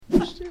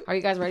Are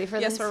you guys ready for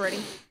this? Yes, we're ready.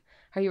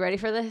 Are you ready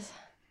for this?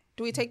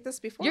 Do we take this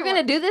before? You're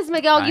gonna do this,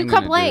 Miguel. You I'm gonna do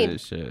complained.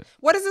 this shit.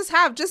 What does this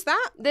have? Just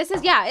that? This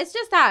is it's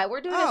just that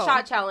we're doing a Oh.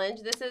 shot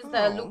challenge. This is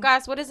the Oh.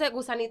 Lucas. What is it,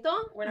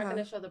 Gusanito? We're not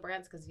gonna show the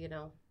brands because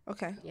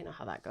Okay. you know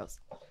how that goes.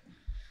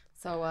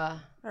 So, All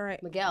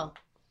right. Miguel,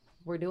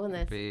 we're doing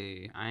this.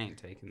 B, I ain't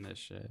taking this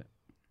shit.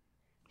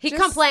 He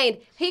Just- complained.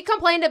 He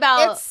complained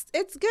about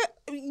It's good.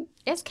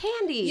 it's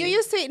candy. You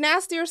used to eat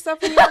nastier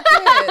stuff when you were a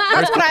kid.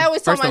 That's what I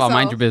always tell First of myself. all,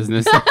 mind your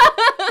business.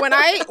 when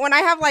I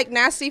have like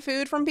nasty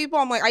food from people,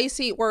 I'm like, I used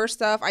to eat worse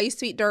stuff. I used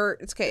to eat dirt.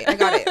 It's okay. I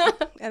got it.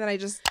 And then I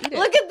just eat it.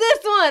 Look at this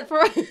one.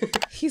 For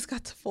He's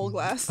got the full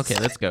glass. Okay,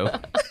 let's go.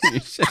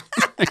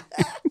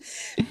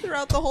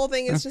 Throughout the whole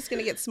thing, it's just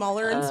gonna get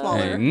smaller and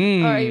smaller.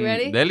 Are you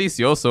ready?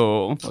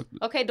 Delicioso.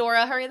 Okay,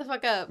 Dora, hurry the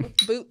fuck up.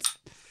 Boots.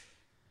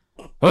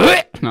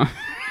 No.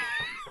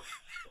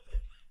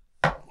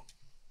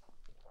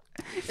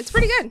 It's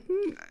pretty good.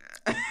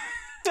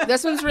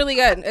 This one's really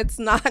good. It's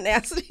not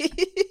nasty.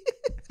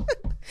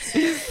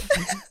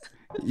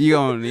 You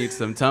gonna need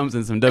some Tums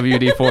and some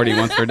WD-40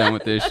 once we're done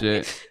with this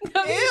shit.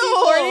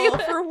 Ew.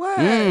 For what?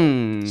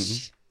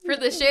 For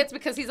the shits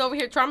because he's over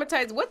here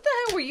traumatized. What the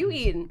hell were you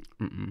eating?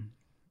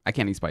 I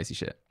can't eat spicy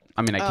shit.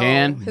 I mean, I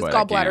can. His but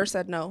I gallbladder can't.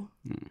 said no.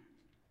 Do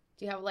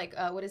you have like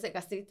what is it,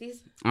 gastritis?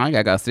 I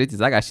got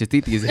gastritis. I got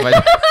shititis. If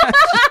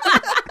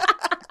I...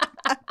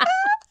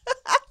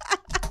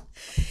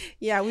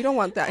 Yeah, we don't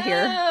want that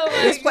here. Oh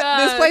my This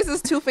God. place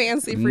is too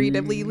fancy for you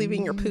to be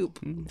leaving your poop.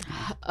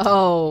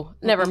 Oh,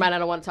 never mind. I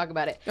don't want to talk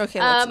about it.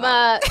 Okay,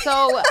 let's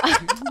so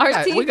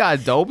our team. we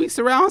got Dolby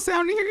surround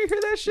sound in here. You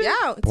hear that shit?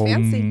 Yeah, it's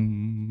fancy.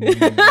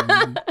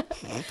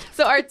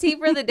 So our tea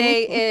for the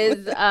day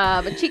is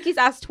Chiquis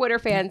asked Twitter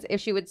fans if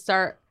she would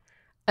start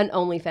an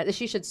OnlyFans. If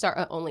she should start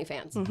an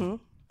OnlyFans. Mm-hmm.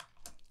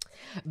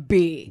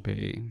 B.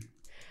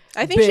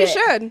 I think she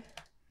should.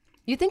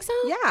 You think so?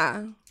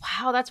 Yeah.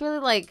 Wow, that's really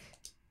like.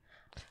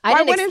 Why I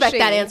didn't wouldn't expect she?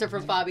 that answer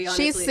from Fabi.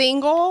 Honestly, She's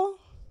single.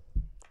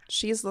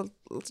 She's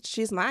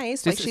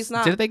nice. Like she's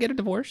not. Did they get a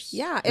divorce?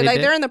 Yeah, They like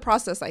did? they're in the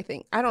process. I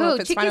think. I don't know Who? if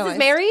it's Chiquis finalized. is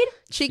married.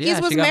 Chiquis Yeah,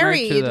 was she got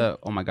married. to the,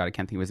 oh my God, I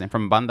can't think of his name.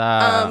 From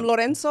Banda.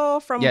 Lorenzo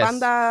from yes.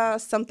 Banda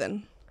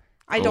something.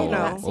 I don't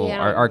know. See, I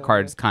don't our know.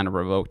 card's kind of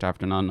revoked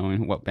after not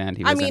knowing what band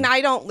he was I mean, in. I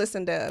don't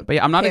listen to. But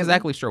yeah, I'm not him.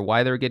 exactly sure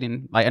why they're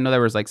getting. Like, I know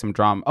there was like some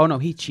drama. Oh no,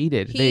 he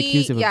cheated. They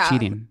accused him of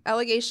cheating.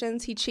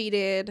 Allegations. He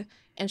cheated,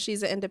 and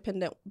she's an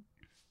independent.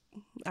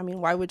 I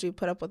mean, why would you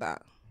put up with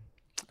that?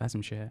 That's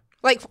some shit.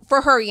 Like for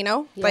her, you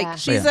know, Yeah. like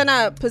she's in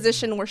a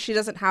position where she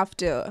doesn't have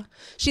to.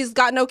 She's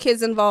got no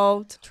kids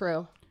involved.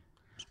 True.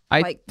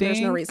 Like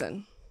there's no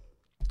reason.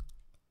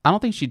 I don't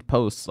think she'd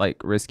post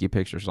like risky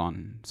pictures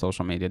on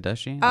social media, does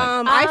she? Like,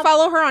 I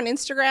follow her on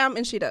Instagram,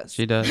 and she does.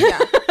 she does. Yeah,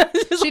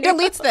 she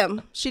deletes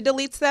them. She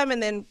deletes them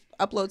and then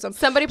uploads them.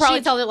 Somebody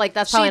probably told her like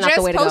that's probably She not the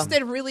just way to go.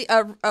 posted really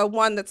a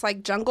one that's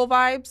like jungle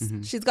vibes.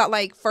 Mm-hmm. She's got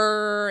like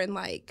fur and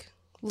like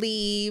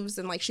leaves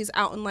and like she's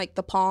out in like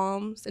the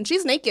palms and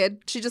she's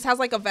naked. She just has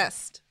like a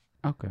vest.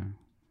 Okay.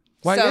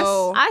 Well,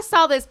 So I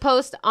saw this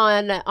post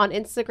on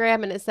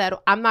Instagram and it said,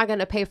 "I'm not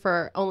gonna pay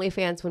for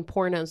OnlyFans when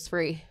porno's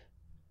free."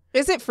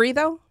 is it free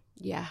though?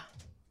 Yeah.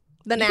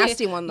 The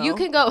nasty one though. You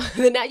can go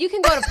you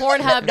can go to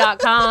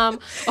Pornhub.com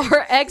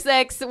or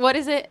XX. What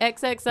is it?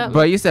 XX something.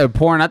 but you said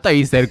porn. I thought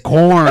you said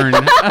corn.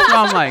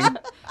 I'm like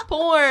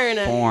Porn.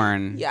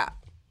 porn. Yeah.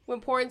 When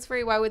porn's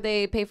free, why would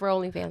they pay for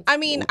OnlyFans? I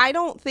mean, I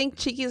don't think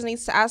Chiquis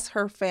needs to ask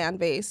her fan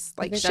base.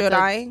 Like, think should that's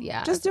I?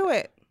 yeah, Just do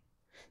it.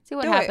 See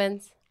what do it.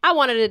 happens. I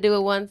wanted to do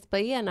it once,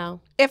 but yeah, no.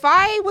 If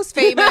I was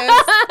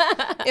famous,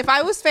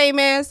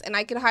 and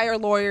I could hire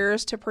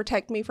lawyers to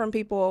protect me from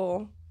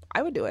people,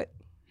 I would do it.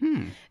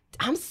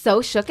 I'm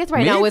so shook right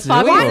Me now with too.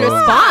 Fabi's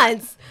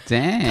response.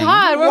 Dang.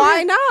 God,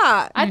 Why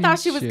not? I thought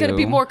she was going to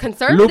be Shoot. more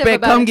conservative Lupe,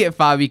 about come it. get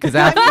Fabi because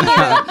after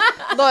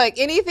Look,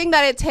 anything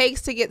that it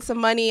takes to get some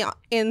money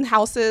in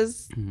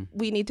houses, Mm-hmm.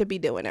 we need to be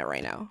doing it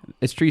right now.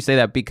 it's true you say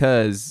that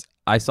because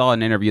I saw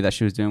an interview that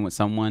she was doing with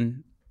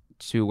someone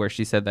to where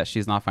she said that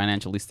she's not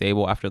financially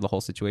stable after the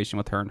whole situation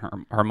with her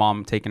and her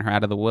mom taking her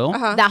out of the will.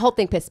 That whole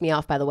thing pissed me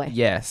off, by the way.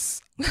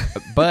 Yes,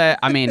 but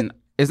I mean,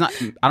 it's not.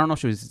 I don't know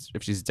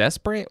if she's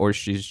desperate or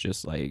she's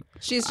just like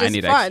She's I just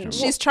need fun. extra.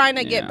 She's trying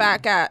to get Yeah.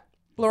 back at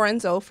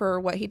Lorenzo for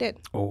what he did.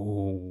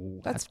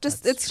 Oh, It's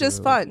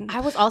just fun. I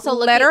was also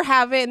looking. Let her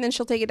have it, and then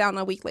she'll take it down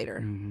a week later.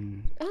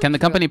 Can the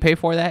company pay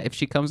for that if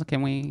she comes?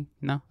 Can we?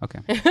 No. Okay.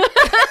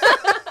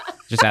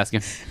 Just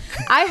asking.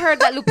 I heard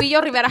that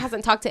Lupillo Rivera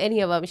hasn't talked to any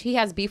of them. He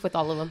has beef with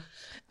all of them.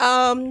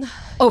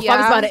 Oh,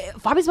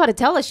 Fabi's about to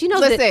tell us. She knows.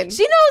 Listen.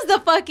 She knows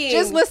the fucking.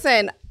 Just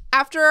listen.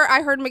 After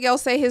I heard Miguel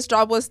say his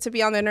job was to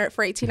be on the internet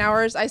for 18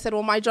 hours, I said,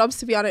 well, my job's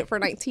to be on it for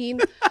 19.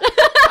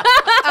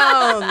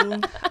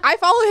 I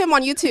follow him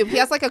on YouTube. He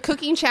has like a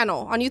cooking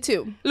channel on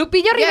YouTube.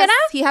 Lupillo Rivera.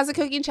 Yes, he has a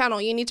cooking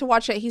channel. You need to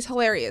watch it. He's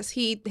hilarious.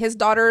 His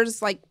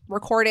daughters like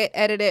record it,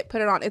 edit it,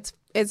 put it on.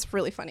 It's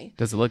really funny.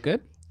 Does it look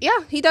good? Yeah,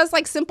 he does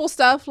like simple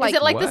stuff. Like Is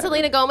it like the What?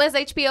 Selena Gomez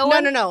HBO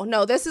one?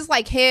 no. This is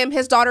like him.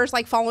 His daughter's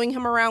like following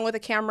him around with a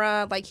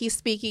camera. Like he's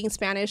speaking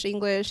Spanish,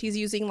 English. He's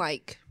using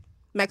like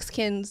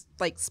Mexican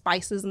like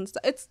spices and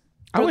stuff.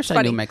 I wish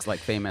funny. I knew like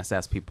famous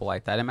ass people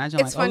like that. Imagine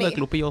It's like, funny. oh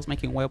look, Lupillo's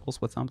making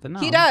huevos with something. No.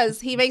 He does.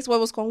 He makes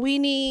huevos con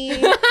weenie.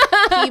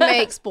 He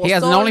makes pozole. He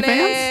has an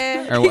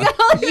OnlyFans? Or what?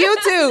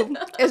 YouTube.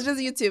 It's just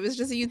YouTube. It's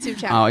just a YouTube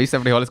channel. Oh, you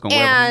said frijoles con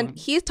huevos. And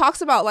he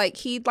talks about like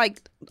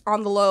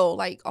on the low,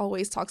 like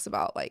always talks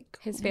about like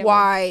His family.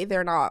 why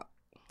they're not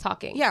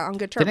talking. on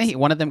good terms. Didn't he?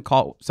 One of them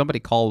called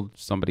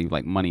somebody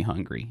like money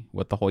hungry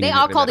with the whole. They Jenny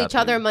all called Rivera each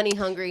other thing. money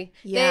hungry.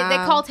 Yeah. They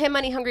called him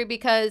money hungry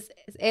because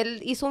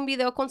él hizo un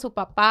video con su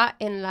papá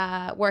in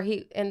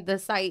the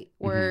site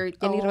where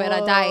Jenny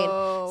Rivera died.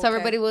 So okay.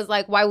 everybody was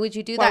like, "Why would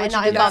you do Why that would and you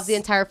not do involve that? the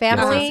entire Yes,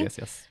 family?"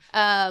 yes.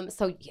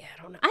 So yeah,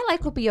 I don't know. I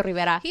like Lupillo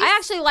Rivera. He's- I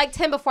actually liked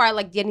him before I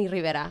liked Jenny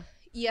Rivera.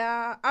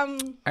 Yeah.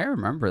 I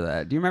remember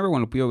that. Do you remember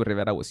when Lupillo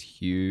Rivera was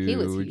huge? He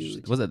was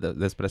huge. Was it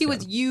this? He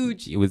was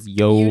huge. It was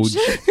huge.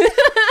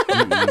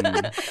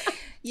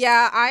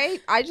 Yeah,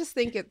 I just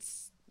think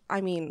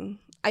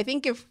I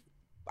think if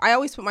I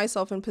always put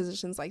myself in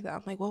positions like that,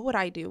 I'm like, what would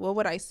I do? What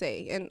would I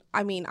say? And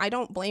I mean, I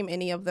don't blame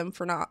any of them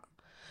for not.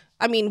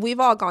 I mean, we've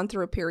all gone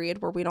through a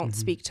period where we don't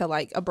speak to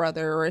like a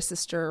brother or a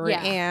sister or Yeah.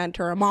 an aunt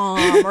or a mom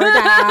or a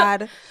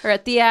dad. Or a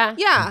tia.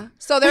 Yeah.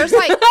 So there's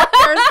like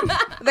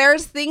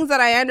there's things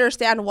that I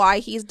understand why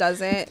he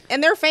doesn't.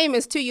 And they're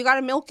famous too. You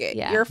gotta milk it.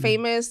 Yeah. You're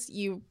famous,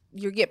 you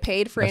get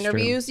paid for That's true.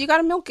 interviews. You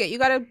gotta milk it. You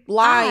gotta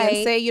lie and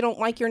I- say you don't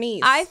like your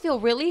niece. I feel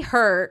really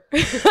hurt.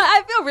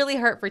 I feel really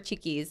hurt for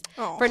Chiquis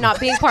Oh. for not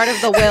being part of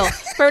the will,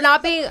 for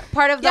not being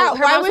part of the. Yeah,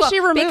 her why mom's was will. she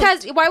removed?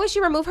 Because why would she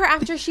remove her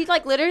after she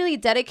like literally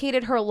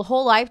dedicated her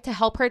whole life to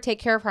help her take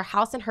care of her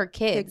house and her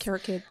kids? Take care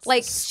of kids.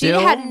 Like Still-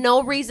 she had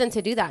no reason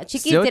to do that.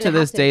 Chiquis Still didn't to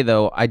this have day,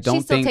 though, I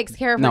don't still think takes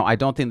care of no, her- I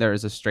don't think there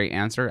is a straight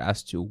answer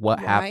as to what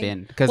Why?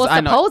 happened because Well,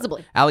 I know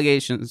supposedly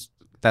allegations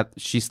that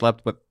she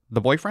slept with the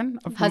boyfriend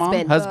of the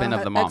Husband. husband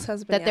of the mom.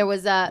 Ex-husband, that yeah. there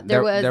was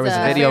There was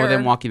a video of them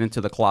affair. walking into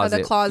the closet.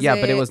 Yeah, but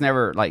closet. it was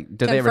never like.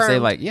 Did they ever say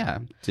Confirmed. like, yeah?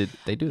 Did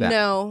they do that?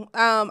 No.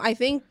 I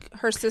think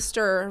her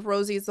sister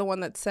Rosie's the one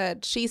that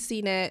said she's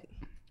seen it,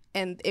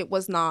 and it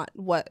was not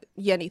what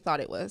Yenny thought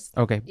it was.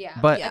 Okay. Yeah,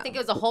 But I think it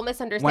was a whole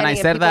misunderstanding. when I of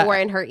said people that, were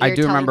in her ear I do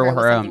telling remember her it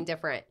was her, something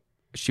different.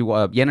 she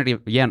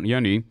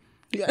Yenny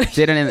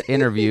did an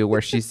interview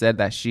where she said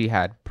that she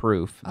had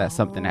proof that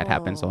something had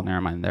happened. So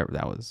never mind.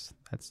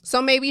 That's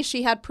So maybe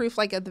she had proof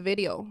like of the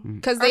video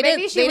because Or they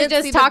maybe didn't. she they was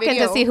didn't see just the talking to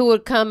video. see who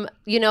would come,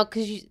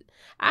 because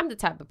I'm the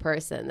type of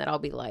person that I'll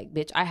be like,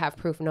 bitch, I have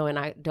proof knowing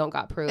I don't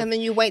got proof. And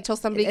then you wait till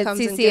somebody And comes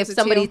to and see gives if it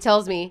to somebody you.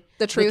 tells me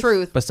The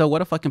truth. But so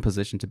what a fucking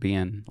position to be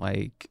in.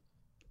 Like,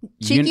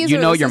 Chiquis you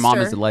or know the your mom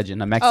is sister? a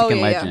legend, a Mexican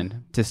yeah, yeah.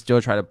 legend, to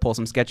still try to pull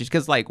some sketches.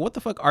 Because, like, what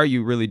the fuck are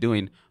you really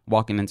doing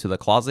walking into the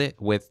closet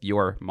with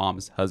your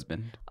mom's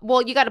husband?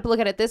 Well, you got to look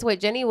at it this way.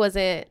 Jenny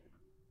wasn't,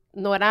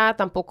 no era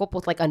tampoco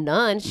pues like a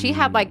nun. She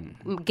had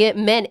like get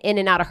men in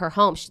and out of her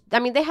home.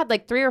 They had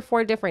like 3 or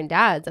 4 different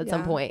dads at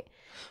some Yeah. point.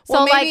 So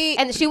Well, maybe-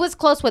 and she was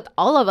close with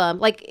all of them.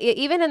 Like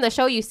even in the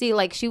show, you see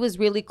like she was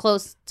really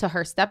close to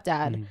her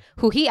stepdad,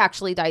 who he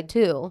actually died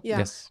too. Yeah.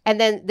 Yes. And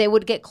then they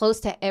would get close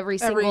to every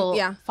single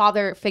yeah.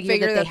 father figure,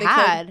 Figure that they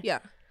had. could. Yeah.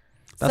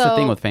 That's the So-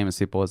 thing with famous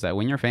people is that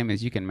when you're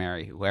famous, you can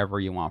marry whoever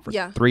you want for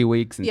Yeah. 3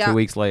 weeks, and Yeah. 2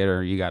 weeks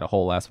later, you got a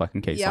whole ass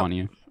fucking case Yep. on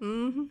you.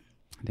 Mm-hmm.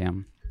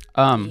 Damn.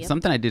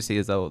 Something I did see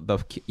is though the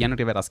Yana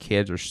Rivera's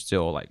kids are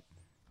still like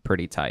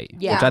pretty tight,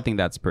 Yeah. which I think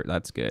that's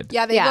good.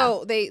 Yeah, they Yeah.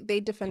 go. They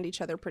defend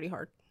each other pretty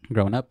hard.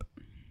 Growing up,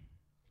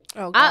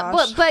 Oh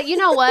gosh. But you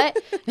know what?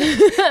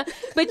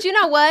 But you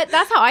know what?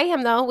 That's how I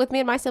am though with me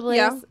and my siblings.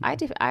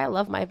 Yeah. I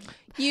love my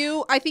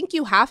I think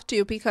you have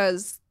to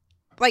because,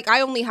 like,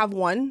 I only have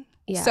one.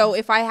 Yeah. So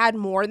if I had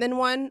more than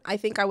one, I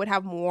think I would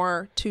have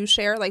more to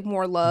share, like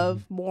more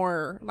love,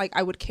 more like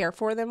I would care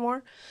for them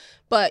more.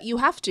 But you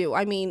have to.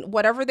 I mean,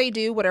 whatever they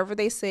do, whatever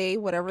they say,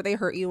 whatever they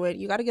hurt you with,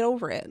 you got to get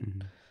over it.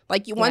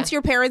 Like once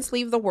your parents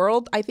leave the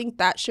world, I think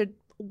that should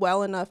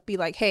well enough be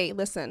like, hey,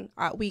 listen,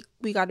 we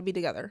got to be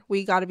together.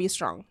 We got to be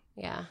strong.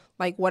 yeah.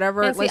 Like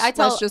whatever. And see,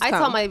 let's just I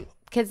tell come. my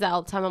kids that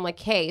all the time. I'm like,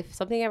 hey, if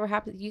something ever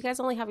happens, you guys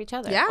only have each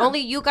other. Yeah. Only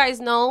you guys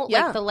know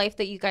Yeah. like the life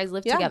that you guys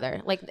live Yeah.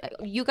 together. Like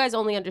you guys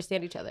only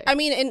understand each other. I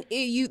mean, and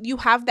you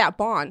have that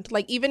bond.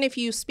 Like even if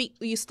you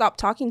stop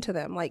talking to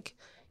them, like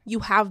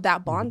you have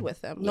that bond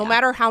with them. No Yeah.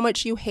 matter how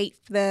much you hate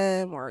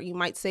them, or you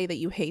might say that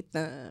you hate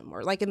them,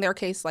 or like in their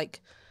case,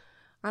 like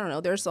I don't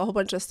know, there's a whole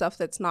bunch of stuff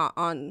that's not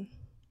on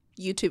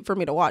YouTube for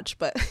me to watch,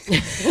 but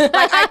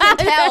like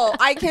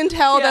I can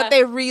tell Yeah. that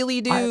they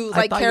really do I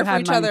like thought care you for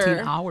had each 19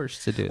 other.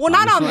 hours to do. Well,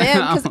 not on honestly.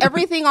 them because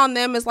everything on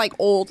them is like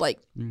old, like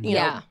you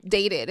Yeah. know,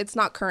 dated. It's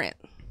not current.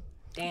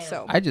 Damn.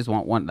 So I just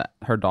want one that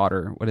her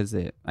daughter. What is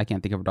it? I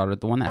can't think of her daughter.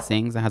 The one that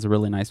sings that has a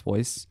really nice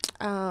voice.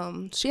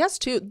 she has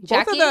two.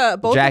 Jackie?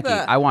 Both Jackie. of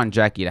the. I want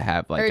Jackie to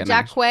have like or a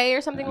Jack nice- Quay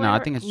or something. No, like I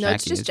that? think it's No, Jackie.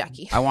 it's just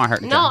Jackie. I want her.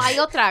 No, hay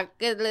otra.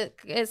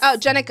 It's, Oh,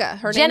 Jenica.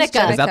 Her name's Jenica.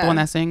 Jenica. Is that the one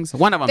that sings?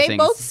 One of them They sings.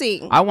 both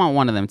sing. I want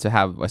one of them to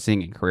have a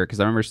singing career because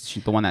I remember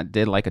the one that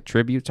did like a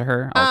tribute to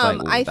her. I was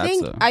like,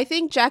 ooh, I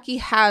think Jackie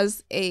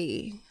has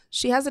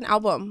she has an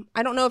album.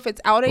 I don't know if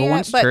it's out Well, yet,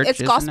 one's but church, it's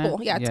isn't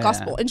gospel. it? Yeah, it's Yeah.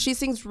 gospel, and she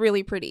sings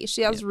really pretty.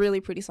 She has really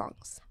pretty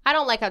songs. I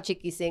don't like how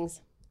Chiqui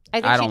sings. I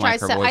think I she don't like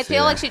tries her to. I voice feel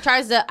either. like she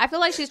tries to. I feel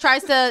like she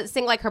tries to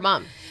sing like her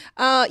mom,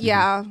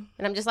 Yeah.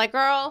 and I'm just like,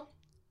 girl.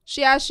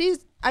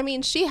 She's. I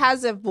mean, she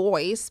has a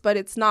voice, but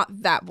it's not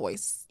that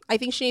voice. I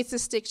think she needs to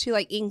stick to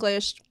like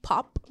English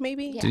pop,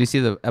 maybe. Yeah. Did you see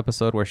the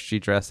episode where she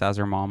dressed as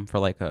her mom for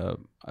like a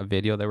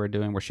video they were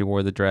doing where she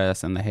wore the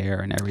dress and the hair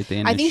and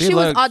everything? I and think she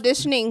was looked-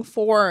 auditioning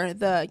for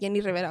the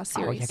Jenny Rivera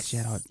series. yeah, 'cause she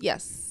had all-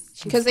 Yes,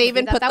 She because was- they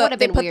even that- put that the would've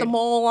they been put the weird.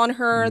 mole on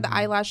her, the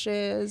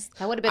eyelashes.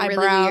 That would have been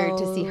really weird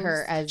to see eyebrows.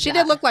 her as. She that.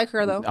 did look like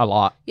her though. a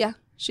lot. Yeah,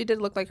 she did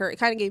look like her. It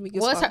kind of gave me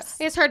Well, goosebumps.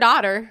 it's her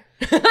daughter.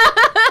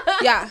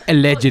 Yeah,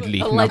 Allegedly.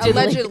 No, Allegedly.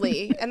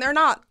 allegedly, and they're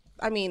not.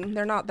 I mean,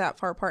 they're not that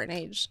far apart in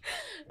age.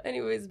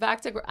 Anyways,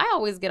 back to. I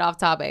always get off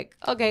topic.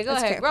 Okay, go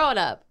That's ahead. okay. Growing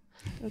up.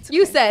 It's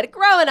You okay. said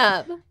growing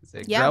up.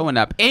 Yeah. Growing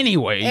up,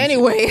 anyways.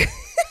 Anyway,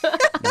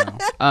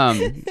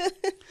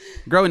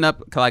 Growing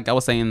up, like I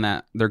was saying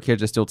that their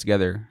kids are still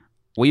together.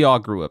 We all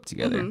grew up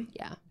together. Mhm.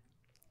 Yeah.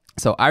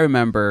 So I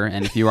remember,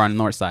 and if you were on the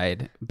north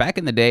side, back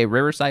in the day,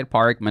 Riverside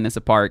Park,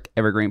 Manissa Park,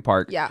 Evergreen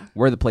Park Yeah.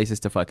 were the places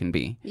to fucking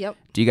be. Yep.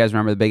 Do you guys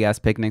remember the big ass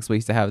picnics we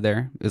used to have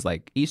there? It was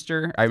like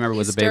Easter. I remember it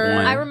was a big Easter.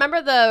 one. I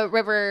remember the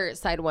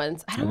Riverside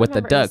ones. I don't With the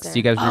remember ducks. Easter. Do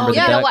you guys remember Oh, the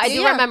yeah, ducks? well, I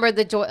do Yeah. remember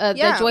the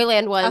Yeah.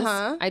 Joyland ones.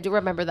 Uh-huh. I do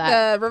remember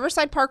that. The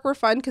Riverside Park were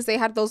fun because they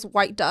had those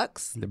white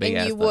ducks, The big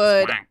and ass you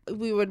ducks.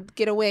 we would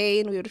get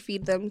away and we would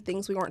feed them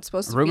things we weren't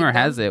supposed to. Rumor feed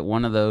them. has it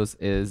one of those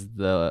is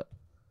the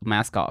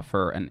mascot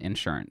for an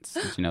insurance.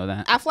 Did you know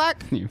that? Aflac.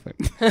 You're fuck-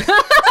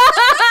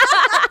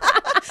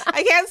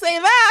 I can't say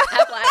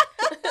that.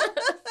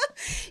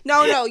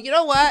 No. You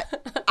know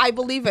what? I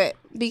believe it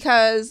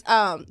because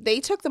they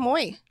took them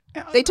away.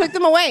 They took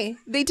them away.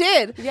 They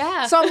did.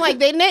 Yeah. So I'm like,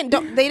 they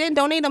didn't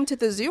donate them to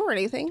the zoo or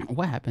anything.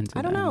 what happened to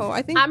I don't them? know.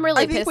 I think I'm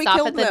really I think pissed we off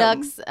killed at the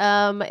them. ducks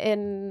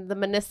in the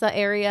Manissa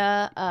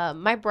area.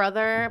 My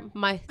brother,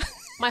 my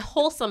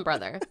wholesome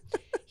brother,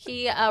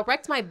 he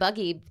wrecked my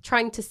buggy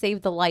trying to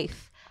save the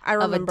life I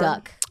remember. of a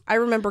duck. I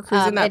remember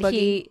cruising that and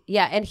buggy.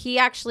 he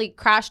actually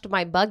crashed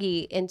my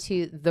buggy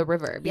into the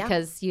river Yeah.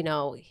 because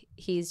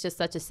he's just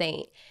such a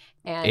saint.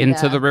 And,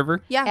 Into the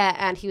river? Yeah.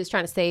 and he was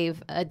trying to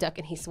save a duck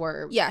and he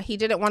swerved. Yeah, he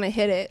didn't want to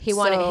hit it. He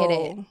wanted to hit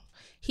it. so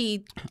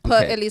He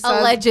put Okay. Elisa's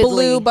Allegedly.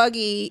 blue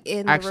buggy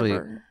in Actually, the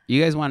river.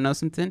 you guys want to know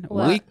something?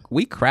 What?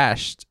 We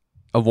crashed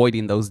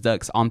avoiding those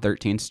ducks on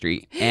 13th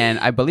Street. And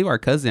I believe our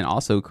cousin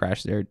also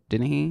crashed there,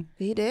 didn't he?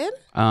 He did?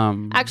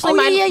 Actually, Oh,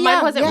 mine, yeah,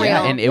 mine wasn't yeah. real.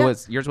 Yeah, and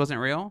yours wasn't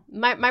real?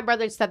 My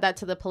brother said that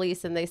to the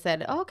police, and they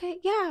said, oh, "Okay,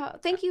 yeah,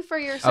 thank you for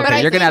your service." Okay,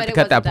 I you're going to have But to it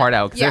cut that wasn't part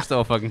out because Yeah. there's still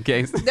a fucking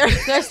case.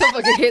 There's so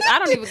fucking kids. I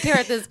don't even care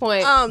at this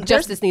point.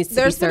 Justice needs to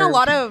There's be been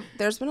served.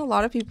 there's been a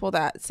lot of people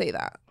that say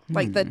that.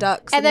 Like the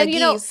ducks And and then the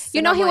he geese.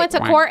 and I'm went to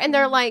like, court, and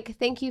they're like,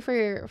 "Thank you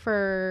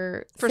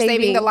for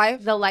saving the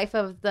life?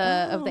 of the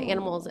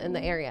animals in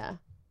the area."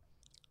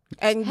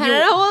 and And you, I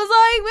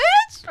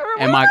was like,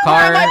 "Bitch!" And my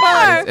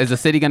car, is the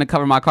city going to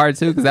cover my car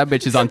too? Because that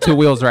bitch is on 2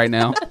 wheels right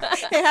now.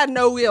 it had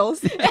no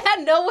wheels. It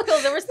had no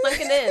wheels; they were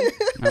sunken in.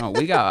 No,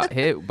 we got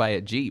hit by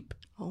a Jeep.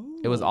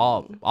 It was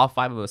all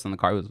 5 of us in the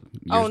car. It was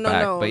years no,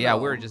 back. no, But yeah, no.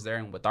 we were just there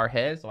and with our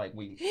heads, like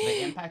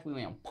the impact, we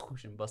went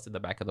push and busted the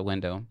back of the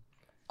window. It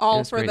All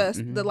was for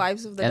crazy. the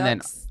lives of the And then-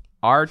 ducks.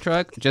 Our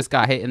truck just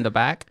got hit in the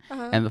back,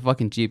 Uh-huh. and the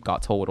fucking Jeep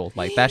got totaled.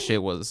 Like that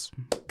shit was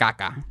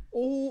caca.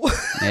 Ooh.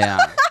 Yeah,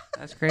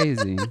 that's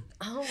crazy.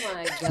 Oh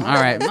my god! All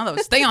right, mother,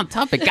 stay on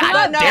topic. God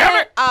But no,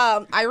 damn it.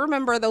 I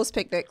remember those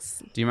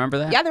picnics. Do you remember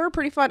that? Yeah, they were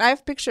pretty fun. I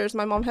have pictures.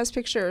 My mom has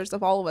pictures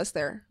of all of us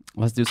there.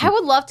 Let's do I some.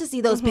 would love to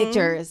see those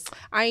pictures.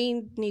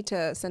 I need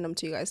to send them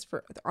to you guys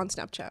on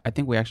Snapchat. I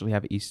think we actually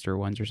have Easter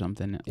ones or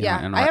something.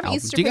 Yeah, in I our have album.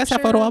 Easter Do you guys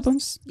have photo pictures.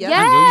 albums? Yeah.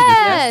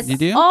 Yes, You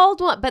do?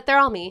 Old one, but they're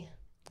all me.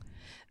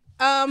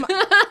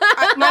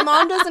 My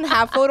mom doesn't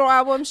have photo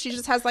albums. She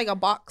just has like a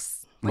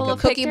box, like Full a of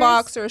cookie pictures?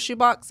 box or a shoe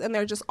box, and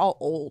they're just all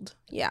old.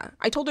 Yeah,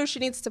 I told her she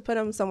needs to put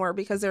them somewhere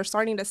because they're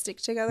starting to stick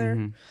together.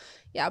 Mm-hmm.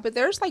 Yeah, but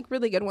there's like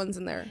really good ones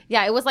in there.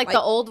 Yeah, it was like the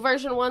Like- old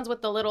version ones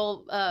with the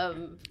little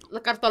the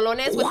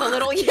cartolones with the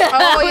little Oh, with yeah,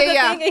 the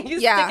yeah. thing, and you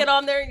Yeah. stick it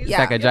on there. And you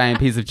Yeah. It's like a giant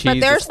piece of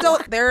cheese.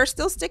 But they're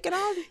still sticking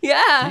on.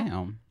 yeah.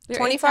 Damn. They're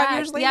 25 intact.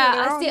 years later, Yeah,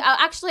 they're I see.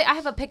 Actually, I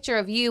have a picture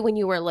of you when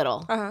you were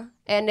little,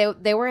 and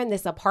they were in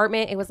this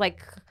apartment. It was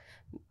like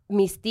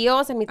mis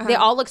tios, and they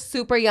all look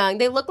super young.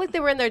 They look like they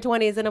were in their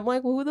 20s, and I'm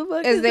like, who the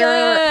fuck is Is there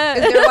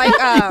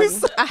that?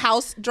 like a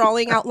house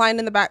drawing outline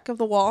in the back of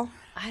the wall?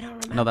 I don't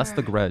remember. No, that's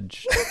The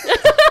Grudge.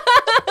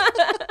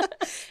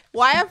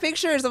 Well, I have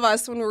pictures of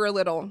us when we were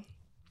little.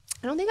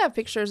 I don't think I have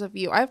pictures of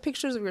you. I have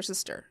pictures of your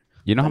sister.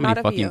 You know how But many not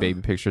of fucking you.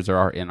 baby pictures there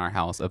are in our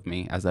house of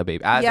me as a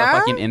baby, as Yeah? a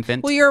fucking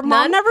infant? Well, your mom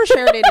None? never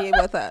shared any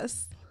with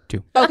us.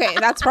 2. Okay,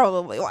 that's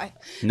probably why.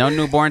 No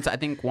newborns. I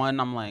think one.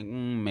 I'm like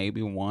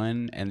maybe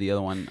 1, and the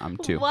other one I'm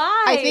 2.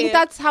 Why? I think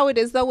that's how it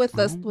is though with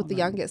the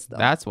youngest though.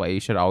 That's why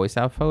you should always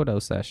have photo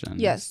sessions.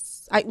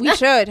 Yes, we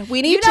should.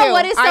 We need You to. know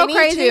what is I so need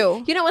crazy?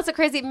 to. You know what's so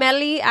crazy?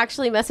 Melly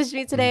actually messaged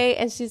me today,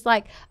 and she's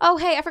like, "Oh,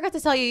 hey, I forgot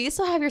to tell you, you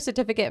still have your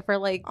certificate for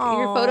like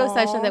your photo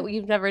session that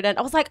you've never done."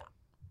 I was like,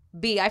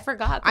 "B, I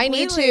forgot. I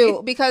need completely."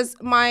 to because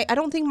I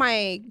don't think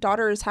my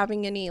daughter is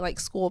having any like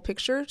school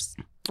pictures.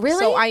 Really?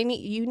 So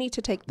you need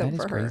to take them That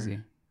is for her. crazy.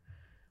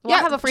 Well,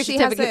 I have a free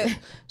certificate.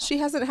 She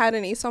hasn't had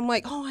any, so I'm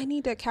like, oh, I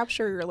need to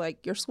capture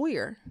your school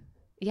year.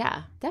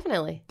 Yeah,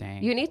 definitely.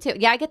 Dang. You need to.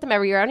 Yeah, I get them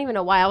every year. I don't even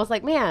know why. I was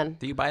like, man.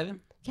 Do you buy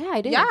them? Yeah,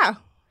 I do. Yeah.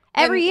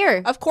 Every And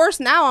year. Of course,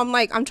 now I'm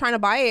like, I'm trying to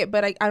buy it,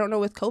 but I don't know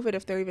with COVID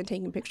if they're even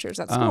taking pictures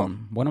at school.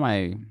 One of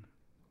my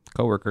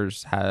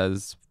coworkers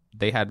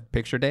they had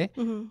picture day,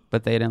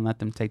 but they didn't let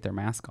them take their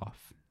mask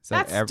off. So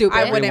That's stupid.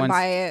 I wouldn't everyone's-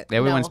 buy it.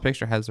 Everyone's No.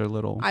 picture has their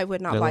little. I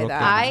would not their buy little that.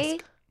 kid I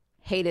mask.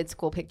 hated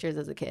school pictures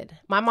as a kid.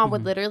 My mom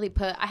would literally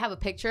put, I have a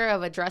picture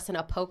of a dress in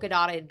a polka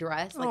dotted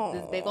dress, like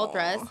this big old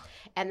dress.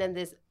 And then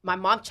my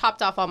mom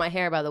chopped off all my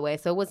hair, by the way.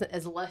 So it wasn't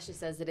as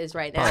luscious as it is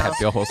right now.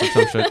 Probably had piojos or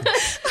some shit.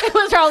 It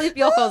was probably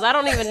piojos. I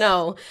don't even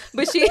know.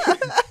 But she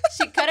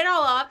cut it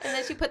all off. And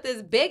then she put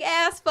this big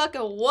ass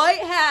fucking white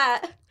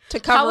hat. To I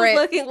cover was it,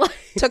 looking like.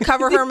 to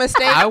cover her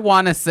mistake. I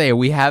want to say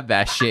we have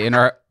that shit in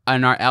our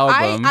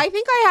album. I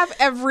think I have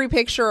every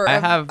picture. I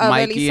of, have of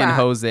Mikey Elisa and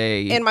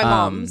Jose in my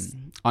mom's.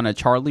 on a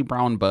Charlie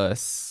Brown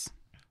bus.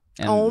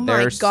 And Oh my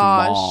they're gosh.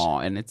 small,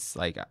 and it's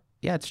like,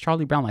 yeah, it's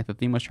Charlie Brown. Like the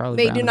theme was Charlie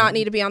They Brown. do not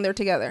need to be on there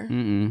together.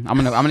 I'm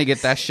gonna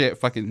get that shit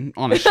fucking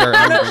on a shirt.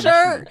 I'm gonna bring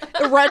that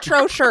shit. A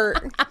retro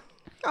shirt.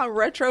 A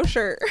retro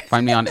shirt.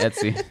 Find me on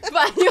Etsy.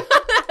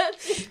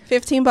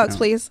 $15,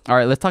 please. All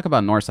right, let's talk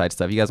about Northside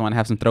stuff. You guys want to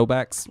have some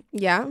throwbacks?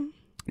 Yeah, Do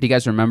you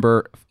guys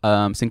remember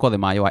Cinco de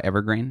Mayo at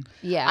Evergreen?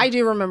 Yeah. I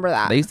do remember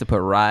that. They used to put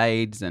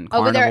rides and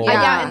Over there, carnivals.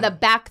 yeah, in the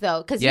back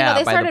though, because Yeah, they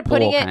by the started pool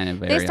putting it. kind of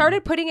They area.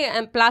 started putting it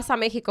in Plaza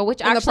Mexico,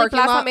 which In the actually parking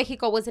Plaza lot?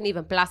 Mexico wasn't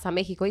even Plaza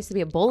Mexico. It used to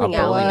be a bowling A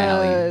alley. bowling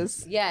alley.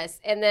 Was. Yes,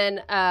 and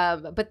then,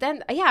 but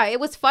then, yeah, it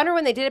was funner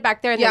when they did it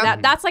back there. And Yeah.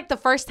 then that's like the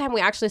first time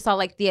we actually saw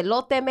like the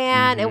elote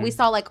man, and we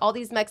saw like all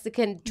these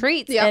Mexican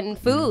treats Yep. and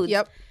foods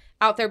Yep.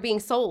 out there being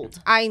sold.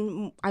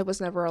 I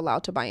was never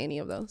allowed to buy any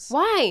of those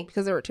Why?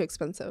 because they were too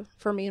expensive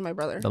for me and my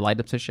brother. The light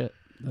up to shit.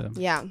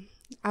 Yeah.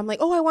 I'm like,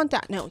 oh, I want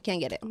that. No, can't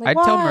get it. I'm like, I'd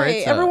why? tell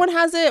Maritza- Everyone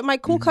has it. My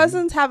cool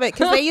cousins have it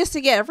because they used to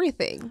get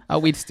everything. Oh,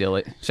 we'd steal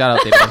it. Shout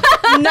out, David.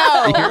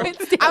 No.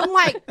 I'm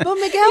like, but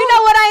Miguel. You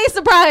know what? I ain't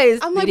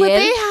surprised. I'm like, You but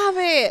did? they have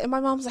it. And my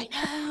mom's like,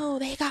 no,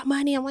 they got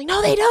money. I'm like,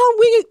 no, they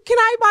don't. Can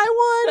I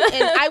buy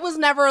one? And I was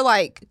never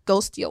like,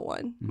 go steal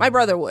one. My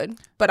brother would,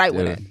 but I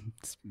wouldn't. Dude,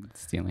 it's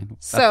stealing.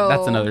 So-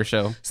 That's another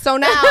show. So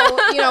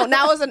now,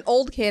 now as an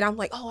old kid, I'm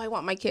like, oh, I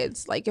want my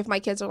kids. Like, if my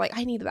kids are like,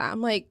 I need that,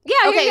 I'm like, Yeah,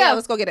 here okay, you yeah, go.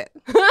 let's go get it.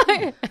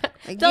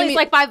 Like, Till give he's me-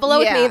 like Five Below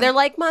with me. Yeah. They're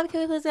like, Mom, can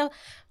we please go?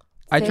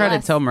 I Say tried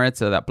less. to tell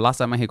Maritza that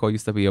Plaza Mexico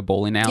used to be a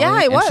bowling alley. Yeah,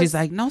 it and was. she's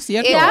like, no,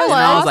 cierto. It and I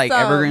was was like,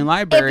 awesome. Evergreen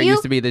Library If you-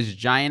 used to be this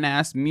giant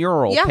ass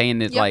mural Yeah,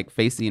 painted yep. like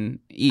facing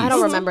east. I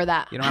don't remember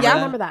that. You don't I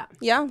remember don't that? remember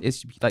that. Yeah.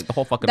 It's like the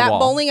whole fucking That wall.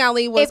 bowling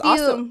alley was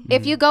awesome.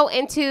 If you go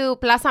into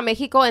Plaza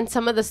Mexico and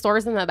some of the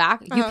stores in the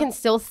back, you can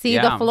still see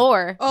Yeah. the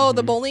floor. Oh,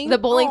 the bowling? The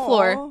bowling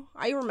floor. Aw,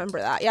 I remember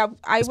that. Yeah,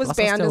 I was Plaza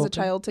banned still as a open?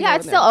 child to Yeah, go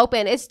it's in still there.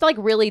 open. It's like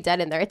really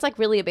dead in there. It's like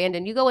really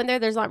abandoned. You go in there,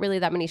 there's not really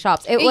that many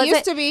shops. It wasn't-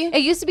 used to be.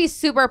 It used to be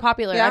super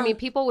popular. Yeah. I mean,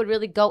 people would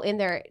really go in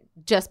there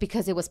just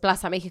because it was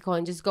Plaza Mexico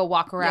and just go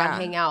walk around, Yeah.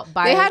 hang out.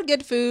 Buy, They had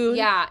good food.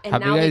 yeah, and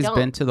Have now you they guys don't.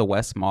 been to the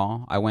West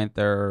Mall? I went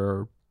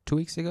there 2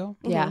 weeks ago.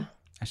 Yeah.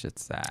 That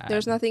shit's sad.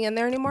 There's nothing in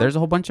there anymore. There's a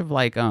whole bunch of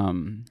like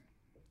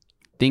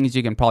things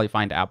you can probably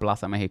find at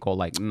Plaza Mexico,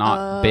 like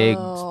not big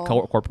Oh.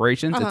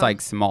 corporations. It's Uh-huh.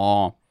 like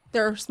small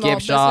They're small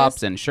gift business.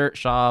 shops and shirt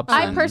shops.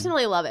 I and-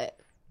 personally love it.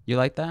 You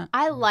like that?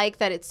 I like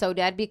that it's so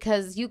dead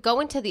because you go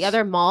into the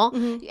other mall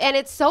and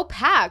it's so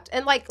packed.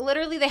 And like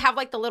literally they have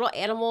like the little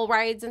animal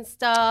rides and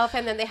stuff.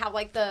 And then they have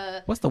like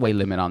the What's the weight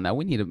limit on that?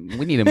 We need to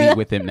meet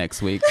with him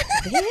next week.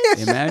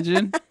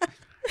 Imagine.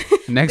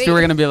 Next week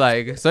we're gonna be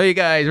like, so you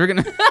guys, we're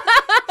gonna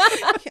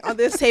On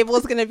this table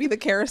is going to be the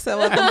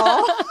carousel at the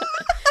mall.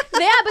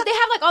 Yeah, but they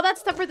have like all that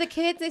stuff for the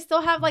kids. They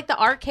still have like the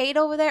arcade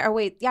over there. Or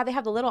wait, yeah, they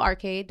have the little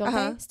arcade, don't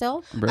they?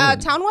 Still? Really?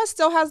 Town West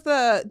still has do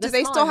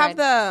they still smaller have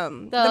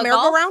the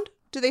merry-go-round?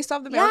 Do they still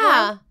have the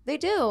merry-go-round? Yeah, they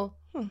do.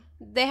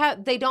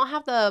 They don't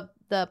have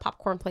the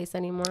popcorn place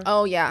anymore.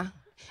 Oh, yeah.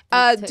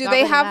 They Do got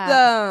they rid of have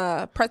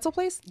the pretzel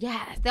place? Yeah,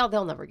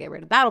 they'll never get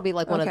rid of. That'll be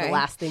like one of the Okay.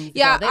 last things.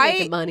 Yeah, they're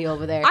making money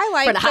over there. I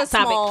like for the Hot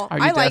Topic. small. Are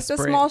you I like the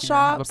desperate? small You know,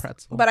 have a shops,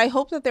 pretzel. but I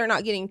hope that they're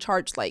not getting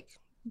charged like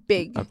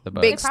big Up the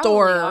butt. big They probably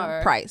store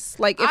are. price.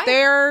 Like if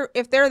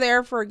they're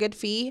there for a good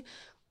fee,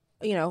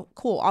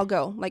 cool, I'll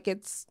go. Like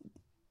it's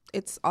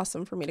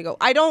awesome for me to go.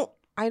 I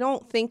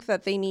don't think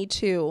that they need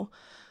to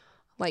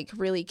like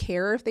really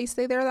care if they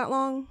stay there that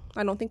long.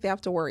 I don't think they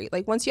have to worry.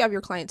 Like once you have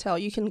your clientele,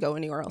 you can go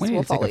anywhere else. we need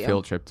We'll to take follow a you.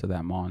 field trip to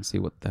that mall and see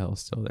what the hell's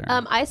still there.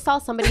 I saw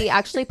somebody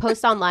actually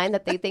post online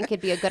that they think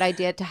it'd be a good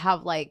idea to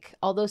have like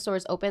all those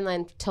stores open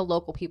and to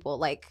local people,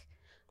 like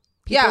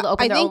people to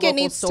open their own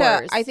local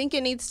stores. I think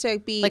it needs to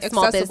be Like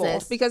small accessible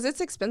business. because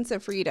it's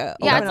expensive for you to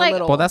Yeah, open it's a like-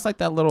 little. Well, that's like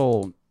that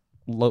little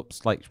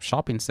like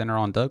shopping center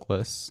on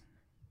Douglas.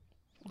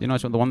 You know,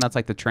 it's the one that's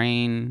like the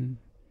train,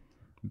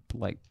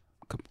 like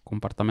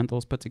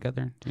compartamentos put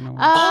together. Do you know?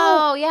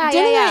 Oh, yeah,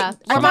 didn't yeah. it-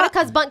 Where I thought-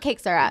 Monica's Bunt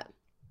Cakes are at.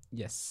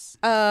 Yes.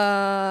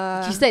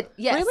 She said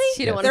yes. really?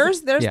 She didn't Yes. want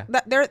to. There's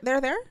Yeah.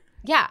 they're there.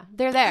 Yeah,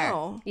 they're there.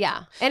 Oh.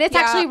 Yeah, and it's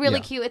Yeah. actually really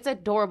Yeah. cute. It's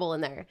adorable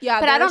in there. Yeah,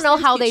 but I don't there's know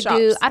these how cute they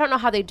do. shops. I don't know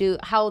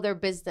how their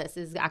business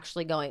is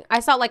actually going. I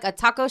saw like a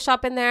taco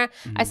shop in there.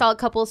 I saw a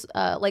couple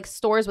like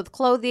stores with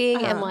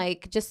clothing and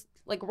like just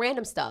like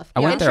random stuff. I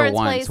went there Insurance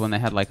once place. when they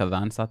had like a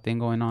danza thing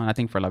going on. I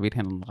think for La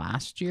Virgen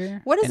last year.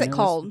 What is and it was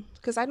called?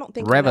 Because I don't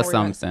think I know Reva where you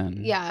went.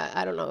 something. Yeah,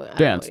 I don't know.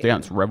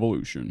 Dance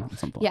Revolution.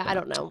 Something. Yeah, like I that.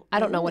 don't know. I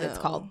don't know what it's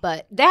No. called,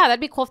 but yeah, that'd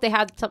be cool if they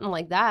had something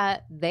like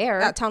that there.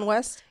 At Town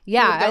West. You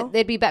Yeah, would go?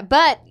 they'd be better.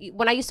 But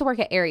when I used to work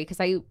at Aerie, because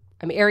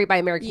I'm Aerie by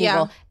American Yeah.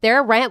 Eagle,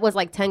 their rent was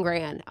like 10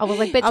 grand. I was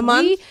like, bitch, A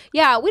month?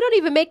 we don't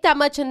even make that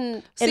much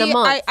in a See,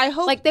 month. I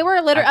hope like they were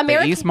literally At the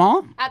American East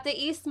Mall? at the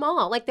East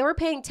Mall. Like they were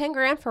paying 10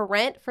 grand for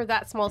rent for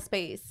that small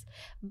space.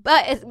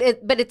 But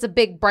it's a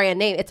big brand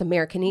name. It's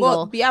American Eagle.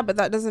 Well, yeah, but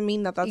that doesn't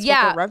mean that that's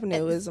Yeah, what the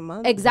revenue is a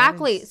month.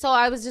 Exactly. So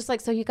I was just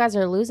like, so you guys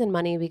are losing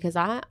money because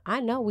I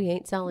know we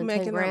ain't selling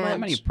Making 10 that grand. How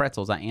many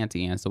pretzels at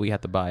Auntie Anne's so we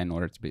had to buy in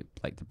order to be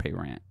like to pay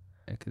rent?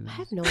 Yeah, 'cause- I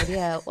have no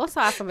idea. Let's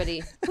ask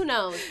somebody. Who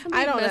knows?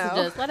 I don't know.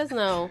 Messages. Let us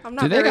know. I'm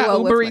not Do they very got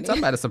well Uber with Eats? money.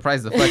 I'm about to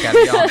surprise the fuck out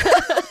of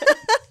y'all.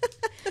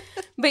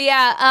 But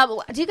yeah,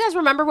 do you guys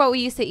remember what we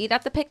used to eat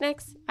at the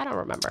picnics? I don't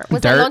remember.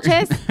 Was Dirt. it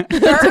lonches?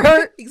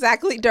 Dirt.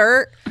 Exactly,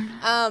 dirt.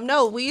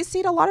 No, we used to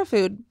eat a lot of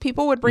food.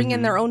 People would bring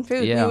in their own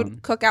food. Yeah. We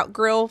would cook out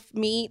grill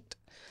meat,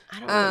 I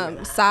don't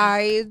remember.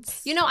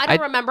 sides. You know, I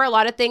don't remember a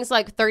lot of things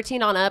like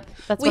 13 on up.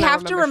 That's We when I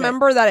have to shit.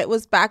 remember that it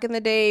was back in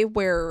the day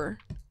where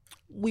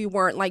we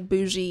weren't like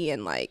bougie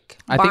and like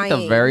I think the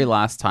buying very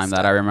last time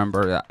that I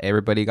remember that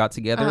everybody got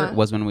together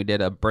was when we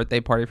did a birthday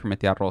party for my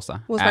tia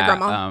Rosa. Was my at,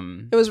 grandma.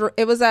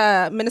 It was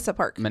a Minnesota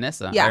Park.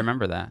 Manissa. Yeah. I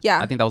remember that. Yeah.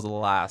 I think that was the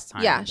last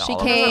time. Yeah, that she all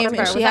of us came got and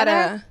Was she together.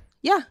 had that a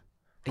yeah.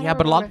 Yeah,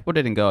 but a lot of remember. people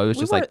didn't go. It was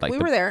just were- like we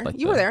the- were there. like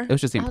You the- were there. It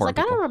was just the I was important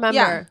like, I don't people.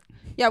 remember.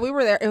 Yeah, we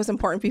were there. It was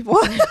important people.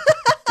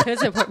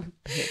 It's important.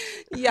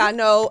 Yeah,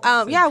 no.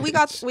 Yeah, we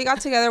got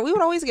together. We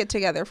would always get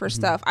together for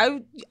stuff.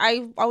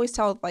 I always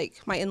tell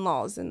like my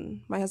in-laws and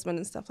my husband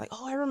and stuff like,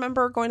 oh, I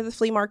remember going to the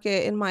flea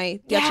market in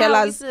my Yeah,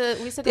 Diachelas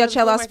we used to go to the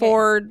flea Diachelas market.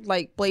 Ford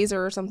like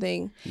blazer or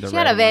something. The She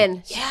had a red one.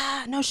 van.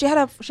 Yeah, no, she had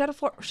a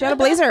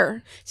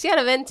blazer. She had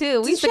a van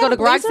too. We used she to go have to a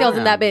garage blazer? sales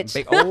in that bitch.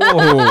 Big-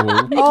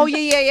 oh. Oh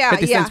yeah,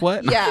 50 yeah. cents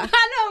what? Yeah.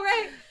 I know,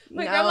 right?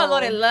 My grandma No.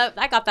 loaded love.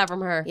 I got that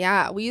from her.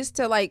 Yeah, we used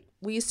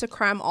to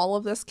cram all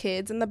of us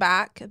kids in the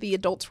back. The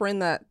adults were in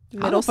the How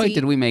middle the fuck seat.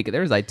 did we make it?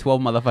 There was like 12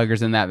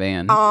 motherfuckers in that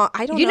van. I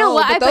don't You know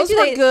what? but I bet those you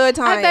were they- good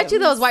times. I bet you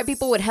those white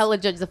people would hella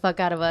judge the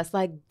fuck out of us.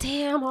 Like,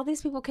 damn, all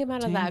these people came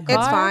out of that car.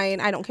 It's fine.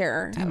 I don't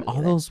care. Damn,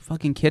 all those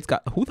fucking kids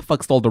got. Who the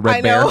fuck stole the red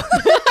I bear? know.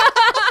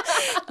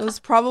 It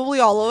was probably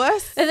all of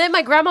us. And then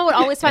my grandma would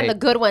always find Hey. the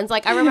good ones.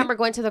 Like I remember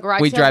going to the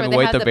garage We sale drive where they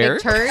away had the the bear?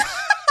 big church.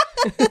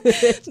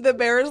 The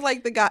bear is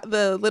like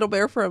the little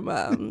bear from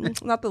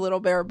not the little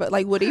bear, but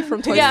like Woody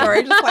from Toy Yeah.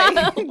 Story, just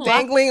like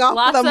dangling off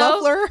Lasso? the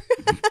muffler.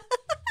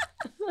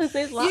 His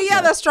name's Lasso.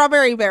 Yeah, the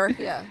strawberry bear.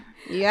 Yeah,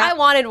 I yeah.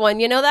 wanted one.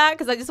 You know that?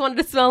 Because I just wanted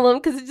to smell them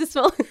because it just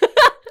smelled.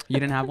 You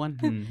didn't have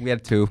one? We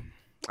had two.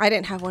 I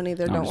didn't have one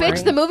either. Don't Bitch, worry.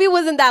 Bitch, the movie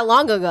wasn't that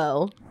long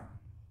ago.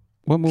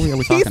 What movie are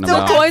we He talking still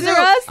about? Toys R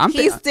Us? I'm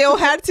He thi- still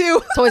had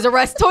to. Toys R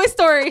Us, Toy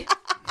Story.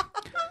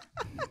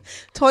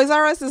 Toys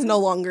R Us is no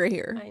longer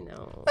here. I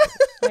know.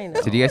 I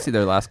know. Did you guys see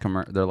their last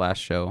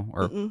show?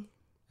 Or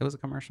it was a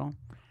commercial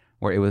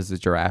where it was a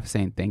giraffe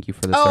saying thank you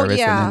for the Oh, service,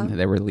 yeah. and then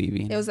they were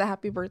leaving. It was a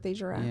happy birthday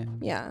giraffe. Yeah.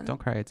 Yeah. Don't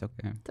cry, it's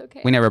okay. It's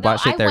okay. We never bought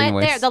shit I there went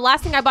anyways. there. The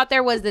last thing I bought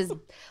there was this,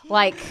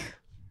 like,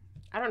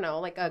 I don't know,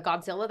 like a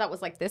Godzilla that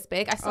was like this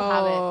big. I still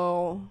have it.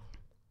 Oh,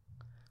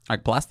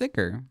 Like plastic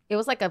or? It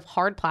was like a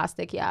hard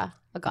plastic, yeah.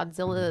 A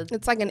Godzilla.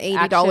 it's like an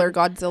 $80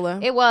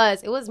 Godzilla. It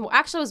was more.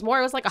 Actually, it was more.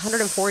 It was like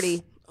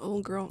 140 Oh,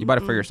 girl. You bought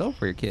it for yourself or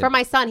for your kid? for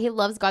my son. He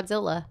loves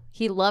Godzilla.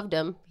 He loved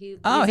him. He's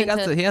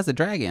he has the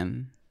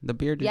dragon. The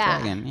bearded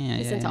yeah. dragon. Yeah,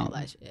 He's yeah, into yeah. all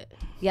that shit.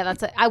 Yeah,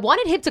 that's it. I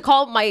wanted him to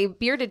call my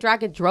bearded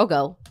dragon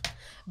Drogo,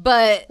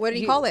 but What did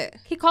he call it?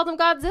 He called him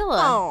Godzilla.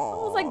 I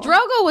was like,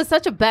 Drogo was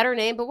such a better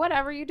name, but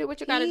whatever. You do what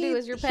you got to do.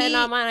 Is your pet,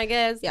 not mine, I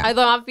guess. Yeah.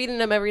 Although I'm feeding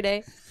him every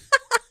day.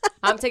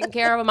 I'm taking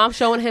care of him. I'm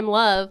showing him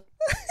love.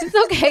 It's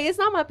okay. It's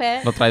not my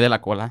pet. Lo trae de la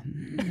cola.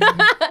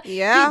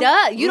 Yeah. He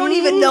does. You don't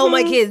even know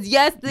my kids.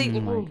 Yes. Oh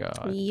my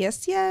god.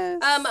 Yes, yes.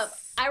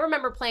 I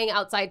remember playing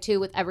outside too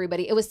with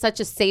everybody. It was such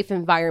a safe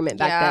environment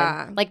back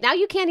Yeah. then. Like now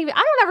you can't even. I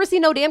don't ever see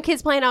no damn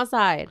kids playing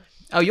outside.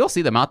 Oh, you'll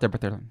see them out there,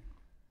 but they're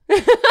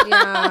like,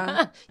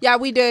 Yeah. Yeah,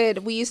 we did.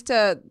 We used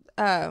to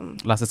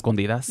las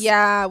escondidas.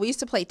 yeah, we used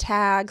to play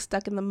tag,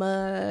 stuck in the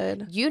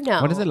mud. You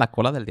know. What is it? La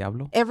cola del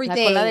diablo.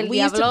 Everything. cola del We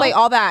used to diablo? play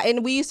all that.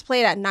 And we used to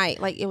play it at night.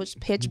 Like it was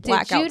pitch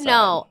black Did you outside.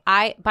 know?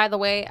 By the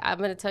way, I'm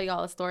gonna tell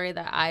y'all a story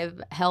that I've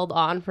held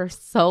on for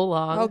so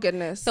long. Oh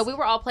goodness. So we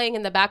were all playing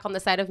in the back on the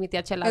side of mi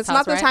tia Chela's it's house,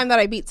 not the right? time that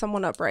I beat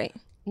someone up, right?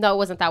 No, it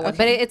wasn't that one,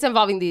 but it's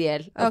involving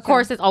Didier. Of Okay.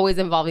 course, it's always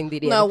involving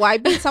Didier. No, well,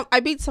 I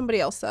beat somebody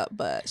else up,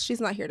 but she's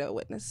not here to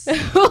witness.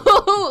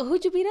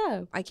 Who'd you beat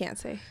up? I can't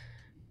say.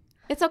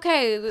 It's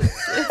okay.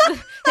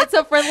 It's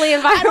a friendly I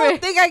environment.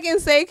 don't think I can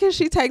say because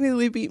she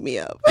technically beat me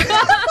up.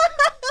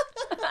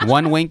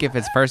 1 week if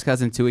it's first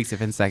cousin, 2 weeks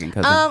if it's second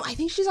cousin. I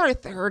think she's our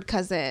third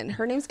cousin.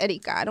 Her name's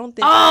Erika. I don't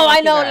think. Oh, I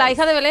you know, guys.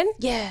 La hija de Belén.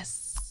 Yes.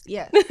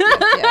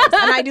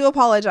 And I do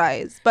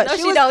apologize, but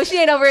No, she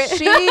ain't over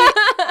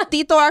it.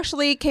 Tito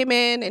actually came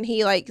in and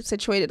he like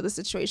situated the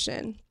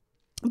situation.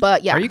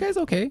 But yeah, Are you guys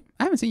okay?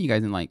 I haven't seen you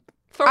guys in like.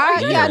 For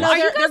real? yeah, no, Are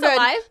you they're guys good.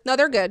 alive? No,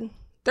 they're good.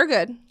 They're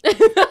good.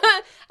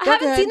 I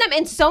haven't good. seen them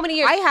in so many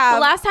years. I have.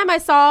 The last time I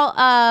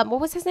saw, what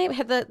was his name?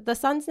 The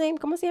son's name?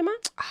 ¿Cómo se llama?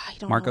 I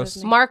don't Marcos. know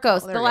his name.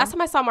 Marcos. Oh, there The we last go.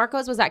 time I saw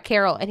Marcos was at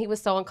Carol, and he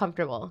was so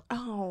uncomfortable.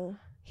 Oh,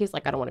 He was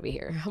like, I don't want to be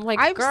here. I'm like,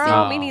 I've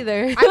girl, seen- me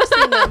neither.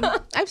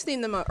 I've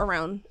seen them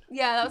around.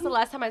 Yeah, that was the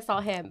last time I saw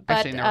him. But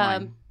Actually, never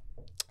mind.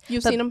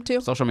 You've seen them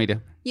too? Social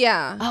media.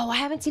 Yeah. oh, I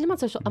haven't seen him on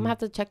social. I'm gonna have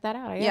to check that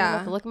out. I'm Yeah. gonna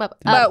have to look him up.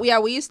 But yeah,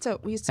 we used to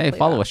Hey, play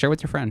follow that. us. Share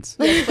with your friends.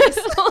 with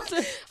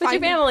your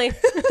Find- family.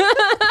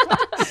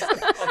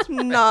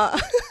 Nah.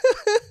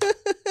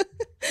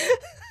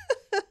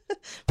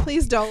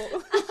 Please don't.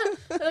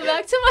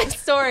 Back to my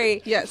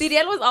story. Yes.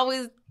 Diriel was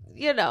always,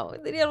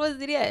 Diriel was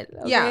Diriel.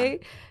 Okay?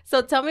 Yeah.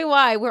 So tell me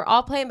why we're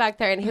all playing back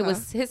there, and it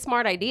was his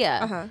smart idea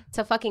Uh-huh.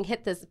 to fucking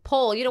hit this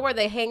pole. You know where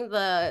they hang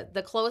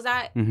the clothes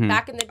at Mhm.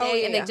 back in the day, Oh,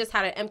 yeah, and yeah. they just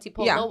had an empty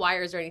pole, Yeah. no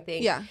wires or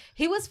anything. Yeah.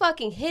 He was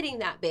fucking hitting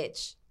that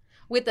bitch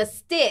with a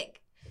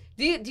stick.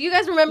 Do you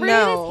guys remember any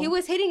of No. this? He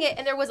was hitting it,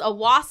 and there was a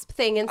wasp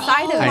thing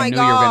inside Oh of it, my I knew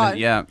you were gonna. God.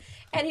 Yeah.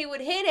 and he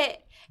would hit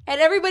it. And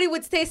everybody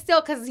would stay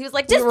still because he was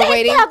like, just were stay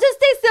waiting? still, just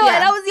stay still. Yeah.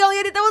 And I was the only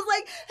idiot that was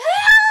like,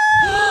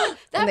 "Ah!"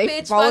 That And they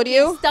bitch followed fucking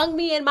you? stung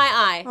me in my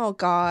eye. Oh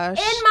gosh.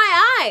 In my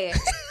eye.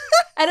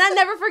 And I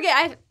never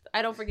forget.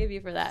 I don't forgive you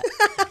for that.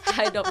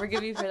 I don't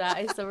forgive you for that.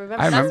 I still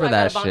remember. I remember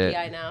That's why I got a that bonky shit.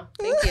 eye now.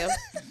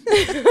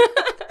 Thank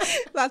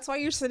you. That's why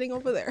you're sitting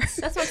over there.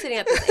 That's why I'm sitting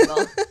at this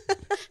angle.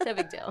 No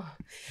big deal.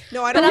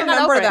 No, I But don't I'm not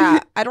remember over it.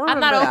 that. I don't I'm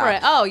remember not over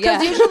that. it. Oh,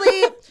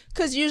 yeah.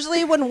 Because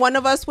usually when one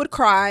of us would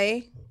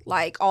cry,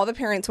 like all the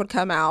parents would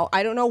come out.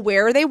 I don't know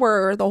where they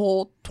were the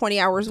whole 20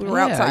 hours we were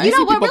Yeah, outside. I You know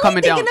see what? people Really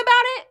coming thinking down.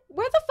 about it,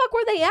 where the fuck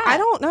were they at? I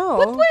don't know.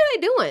 What were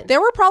they doing? They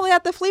were probably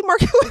at the flea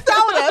market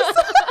without us.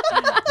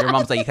 Your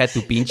mom's like, hija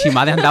de tu pinche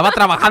madre andaba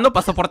trabajando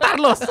para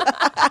soportarlos.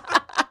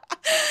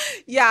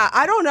 Yeah,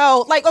 I don't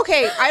know. Like,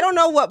 okay, I don't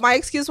know what my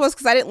excuse was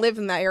because I didn't live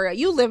in that area.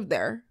 You lived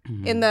there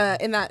Mm-hmm.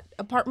 in that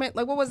apartment.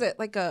 Like, what was it?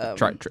 Like a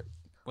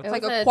It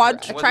like was a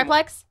quad- a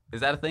triplex.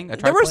 Is that a thing? A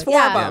There was triplex? four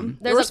Yeah. of them.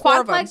 There There's was a four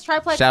of them. quadplex,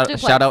 triplex, Shout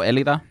duplex. out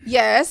Elida.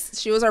 Yes,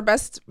 she was our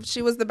best.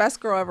 She was the best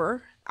girl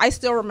ever. I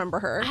still remember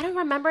her. I don't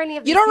remember any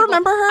of these You don't people.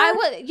 remember her? I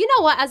would. You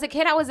know what? As a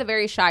kid, I was a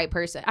very shy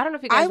person. I don't know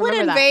if you guys I would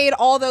remember invade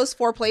all those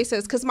four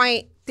places because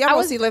my Tia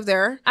was- Rosie lived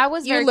there. I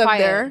was You very lived quiet.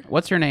 there.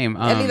 What's your name?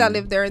 Elida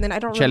lived there, and then I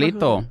don't remember.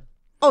 Chelito. Who.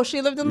 Oh,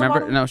 she lived in the Remember?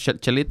 bottom? No,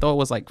 Chelito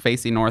was like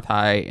facing North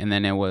High, and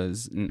then it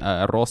was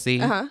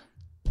Rossi, Uh-huh.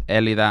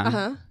 Elida,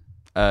 Uh-huh.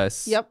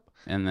 us. Yep.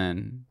 And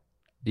then,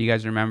 do you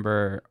guys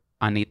remember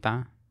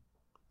Anita?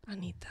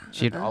 Anita.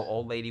 She had an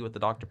old lady with the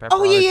Dr. Pepper. Oh,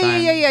 all yeah, the yeah,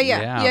 time.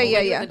 yeah.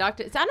 Like, with the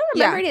doctor. So I don't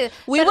remember any of it.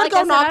 We But would like go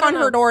I said, knock I don't on her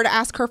know. door to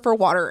ask her for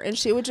water, and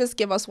she would just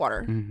give us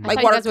water. Mm-hmm. I Like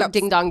thought water you guys would cups.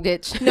 ding dong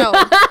ditch. No,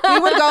 we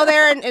would go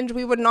there and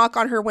we would knock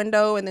on her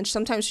window, and then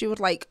sometimes she would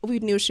like, we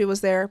knew she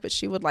was there, but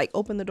she would like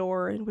open the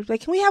door and we'd be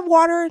like, can we have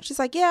water? And she's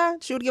like, yeah.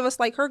 She would give us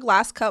like her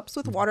glass cups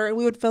with water, and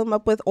we would fill them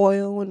up with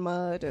oil and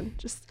mud and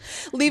just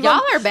leave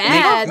Y'all them. are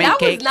bad. Make That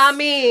was cakes. not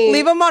me.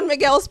 Leave them on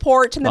Miguel's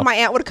porch, and then Oh. my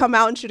aunt would come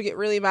out and she'd get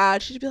really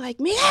mad. She'd be like,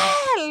 Miguel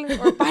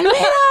or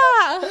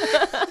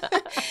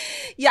Palmera.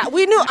 Yeah,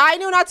 I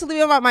knew not to leave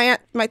them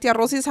at my Tia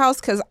Rosie's house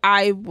because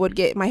I would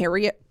get my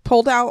hair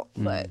pulled out,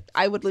 but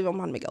I would leave them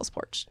on Miguel's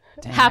porch.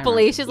 Damn,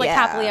 Happily, she's like Yeah.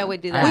 happily. I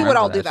would do that. We would remember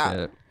all do that that.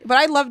 shit. But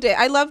I loved it.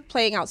 I loved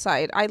playing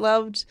outside.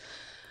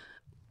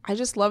 I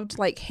just loved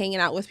like hanging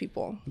out with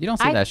people. You don't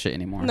see I- that shit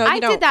anymore. No. I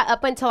you don't. did that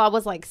up until I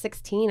was like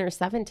 16 or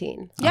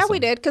 17. Yeah, we Awesome.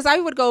 did because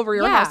I would go over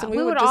your house and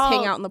we would just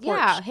hang out on the porch.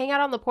 Yeah, hang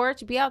out on the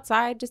porch, be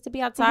outside, just to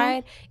be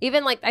outside.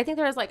 Even like I think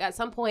there was like at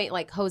some point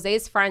like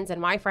Jose's friends and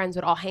my friends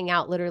would all hang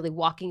out, literally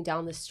walking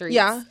down the streets.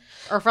 Yeah.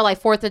 Or for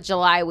like 4th of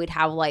July, we'd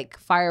have like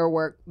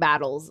firework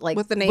battles, like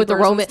With the neighbors and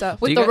Roman stuff.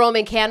 with Do you the guys-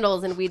 Roman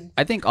candles, and we'd.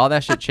 I think all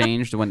that shit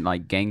changed when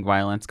like gang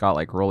violence got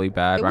like really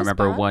bad. It I was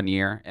remember bad. 1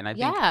 year, and I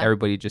think Yeah.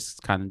 everybody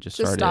just kind of Just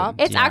started. stopped?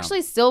 It's yeah.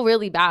 actually still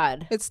really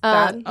bad. It's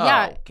bad. Oh,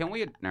 Yeah. Can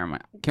we? Never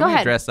mind. Can Go we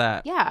ahead. address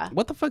that? Yeah.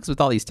 What the fuck's with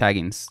all these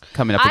taggings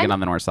coming up again on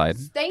the north side?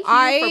 Thank you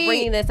I- for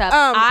bringing this up.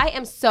 I I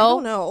am I so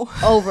don't know.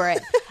 over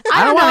it.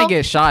 I don't know. want to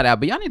get shot at,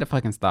 but y'all need to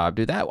fucking stop,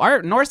 dude. That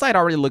our north side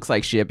already looks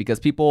like shit because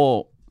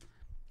people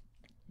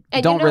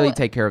And don't you know really what?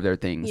 take care of their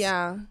things.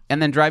 Yeah.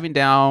 And then driving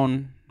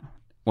down,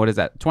 what is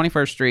that?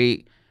 21st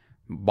Street,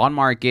 Bond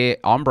Market,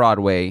 on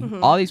Broadway.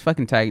 Mm-hmm. All these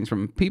fucking taggings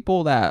from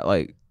people that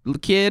like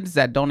kids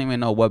that don't even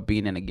know what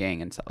being in a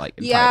gang and like.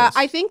 Yeah, entitles.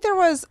 I think there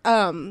was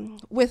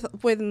with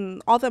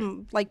when all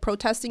them like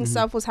protesting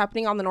stuff was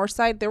happening on the north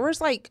side, there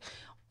was like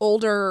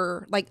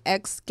older like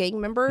ex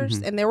gang members,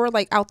 and they were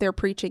like out there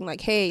preaching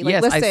like, hey, like,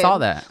 yes, listen, I saw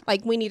that.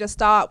 like we need to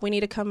stop, we need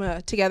to come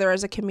together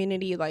as a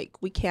community, like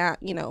we can't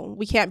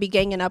be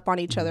ganging up on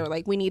each other,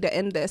 like we need to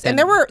end this. And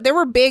there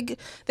were big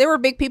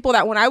people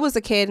that when I was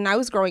a kid and I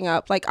was growing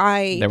up, like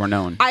they were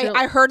known.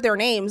 I heard their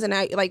names, and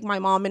I like my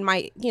mom and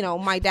my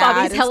my dad.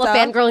 Bobby's hella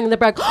fangirling in the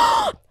back.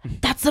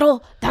 That's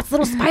little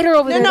spider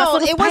over there. No,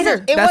 That's it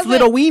wasn't. That's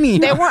little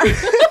weenie. They weren't.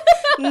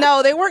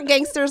 No, they weren't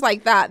gangsters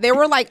like that. They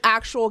were like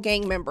actual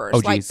gang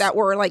members, like that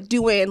were like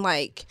doing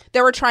like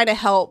they were trying to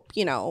help.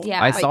 Yeah,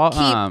 I like,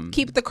 saw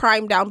keep the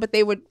crime down, but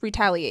they would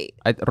retaliate.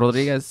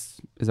 Rodriguez,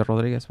 is it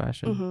Rodriguez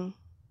Fashion?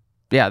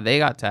 Yeah, they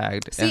got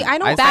tagged. See,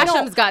 and I don't.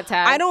 Bashams got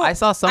tagged. I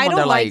saw someone I don't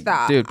that like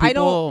that. dude, people, I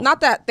don't.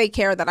 Not that they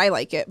care that I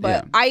like it,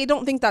 but Yeah. I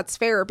don't think that's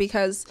fair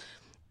because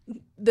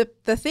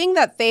the thing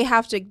that they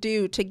have to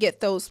do to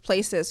get those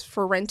places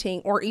for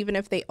renting, or even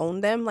if they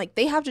own them, like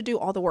they have to do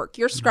all the work.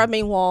 You're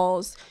scrubbing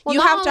walls. Well, You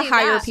not have to only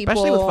hire that. people.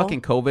 especially with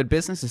fucking COVID,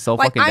 business is so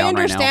Like fucking I down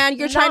understand right now.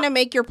 you're trying to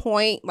make your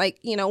point. Like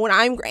when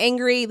I'm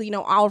angry,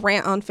 I'll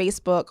rant on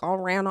Facebook. I'll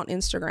rant on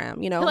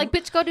Instagram. You're like,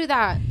 bitch, go do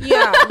that.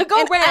 Yeah, Go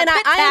and, rant. and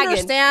Quit I tagging.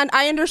 understand.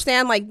 I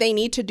understand. Like they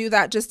need to do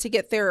that just to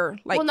get their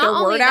Well, their not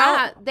only word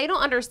out. that, they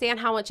don't understand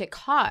how much it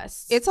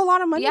costs. It's a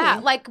lot of money. Yeah,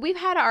 like we've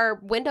had our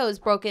windows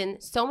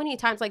broken so many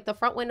times, like the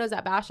front windows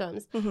at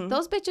Basham's.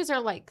 Those bitches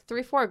are like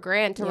 $3-4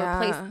 grand to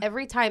replace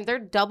every time. They're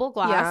double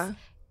glass,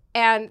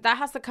 and that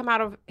has to come out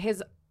of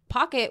his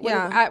pocket. When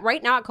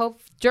right now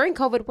during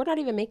COVID, we're not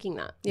even making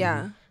that.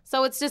 Yeah.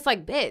 So it's just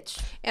like,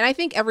 bitch. And I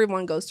think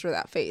everyone goes through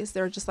that phase.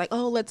 They're just like,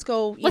 oh, let's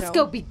go. Let's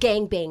go be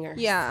gangbangers.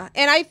 Yeah,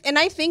 and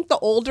I think the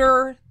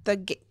older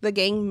the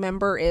gang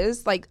member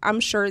is, like,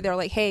 I'm sure they're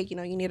like, hey, you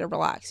need to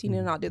relax. You need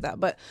to not do that.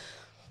 But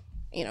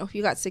if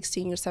you got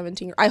 16 or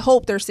 17, I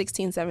hope they're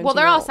 16, 17. Well,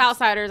 they're all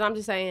Southsiders. I'm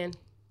just saying.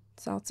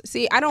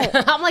 See, I don't.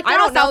 I'm like, I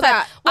don't know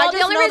that. Well,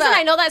 the only reason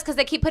I know that is because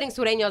they keep putting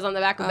sureños on the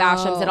back of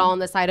Basham's and all on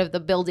the side of the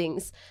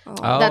buildings.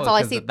 That's all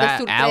I 'cause see. of that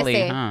The Sur alley,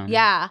 13. huh?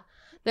 Yeah.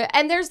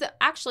 And there's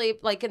actually,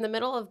 like, in the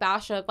middle of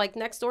Basham, like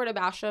next door to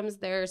Basham's,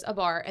 there's a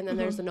bar, and then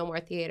there's the No More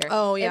Theater.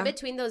 Oh, yeah. In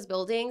between those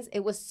buildings,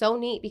 it was so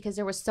neat because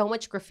there was so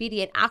much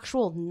graffiti and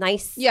actual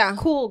nice, Yeah.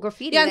 cool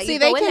graffiti. Yeah, and that see,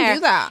 you'd they go in can there, do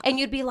that. and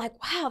you'd be like,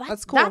 wow,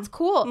 that's cool. That's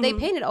cool. They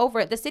painted over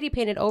it. The city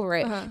painted over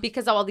it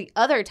because of all the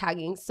other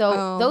tagging.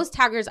 So those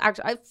taggers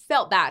actually, I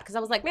felt bad because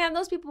I was like, man,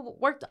 those people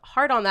worked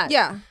hard on that.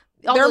 Yeah.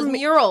 All those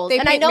murals. they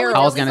And I paint know murals. I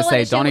was gonna illegal say,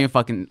 and don't shit. even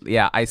fucking.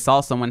 Yeah, I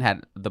saw someone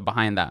had the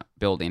behind that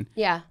building.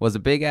 Yeah. Was a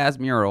big ass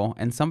mural,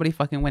 and somebody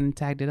fucking went and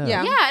tagged it up.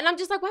 Yeah. Yeah, and I'm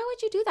just like, why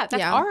would you do that?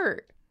 That's Yeah.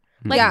 art.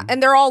 Like, Yeah,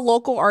 and they're all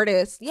local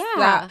artists. Yeah.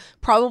 That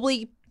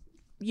probably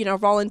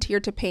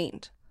volunteered to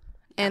paint.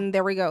 And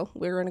there we go.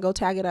 We're gonna go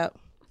tag it up.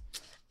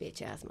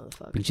 bitch ass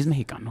motherfucker. Pinches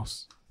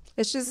mexicanos.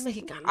 It's just.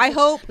 Mexicanos. I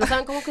hope. No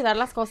saben cómo cuidar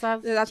las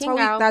cosas. That's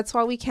Chingao.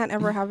 why we can't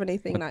ever have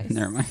anything nice.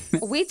 Never mind.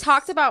 We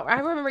talked about, I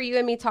remember you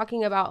and me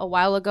talking about a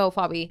while ago,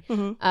 Fabi,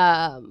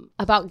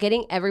 about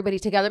getting everybody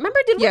together. Remember,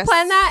 did we Yes.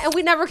 plan that and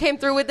we never came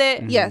through with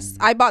it? Yes,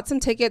 I bought some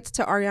tickets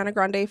to Ariana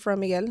Grande from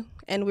Miguel,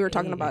 and we were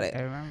talking about I it.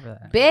 remember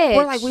that. Bitch.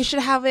 We're like, we should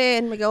have it,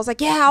 and Miguel's like,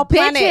 yeah, I'll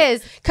plan it,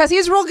 Bitches. because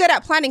he's real good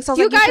at planning. So I was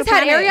You like, guys should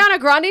had plan it. Ariana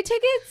Grande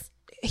tickets?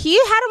 He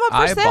had them up for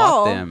I sale.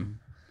 bought them.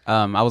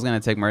 I was gonna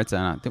take Maritza.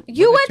 And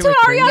You went to an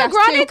Ariana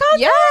Grande too. concert?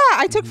 Yeah,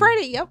 I took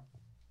Friday. Yep.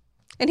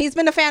 And he's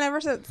been a fan ever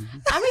since.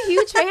 I'm a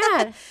huge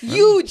fan.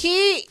 Huge.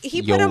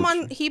 He put him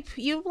on.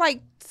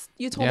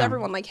 You told Yeah.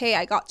 everyone like, hey,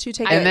 I got 2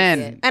 tickets. And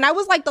then And I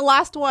was like the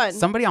last one.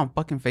 somebody on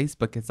fucking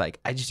Facebook is like,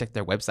 I just checked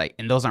their website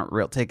and those aren't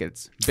real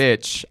tickets.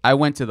 Bitch, I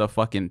went to the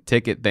fucking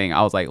ticket thing.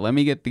 I was like, let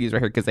me get these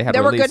right here because they have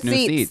There were released good new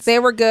seats. seats. They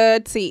were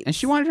good seats. And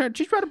she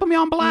tried to put me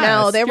on blast.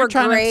 No, they You're were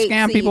trying great to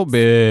scam people,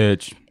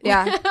 seats. bitch.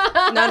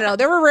 Yeah. No.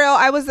 They were real.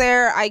 I was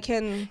there. I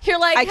can. You're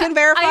like, I can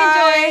verify.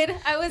 I enjoyed.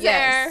 I was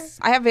Yes.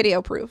 I have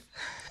video proof.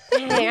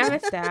 there. Dang, I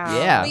missed out.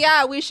 Yeah.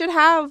 Yeah, we should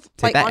have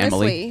Take like that,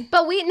 honestly. Emily.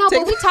 But we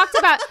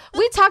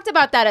talked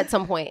about that at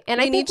some point, and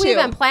I We think need we to.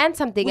 even planned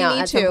something We out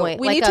need at some to. point.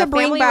 We like need a to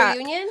bring family back.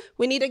 reunion.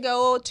 We need to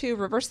go to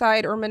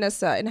Riverside or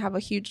Manissa and have a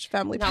huge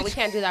family. No, we picnic.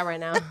 can't do that right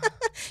now.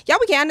 Yeah,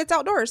 we can. It's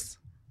outdoors.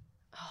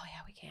 Oh yeah,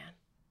 we can.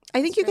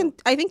 I think you can.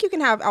 I think you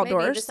can have Maybe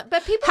outdoors. this-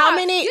 but people, How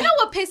many- You know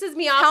what pisses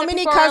me off? How That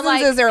many people are cousins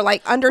like, is there?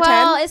 Like under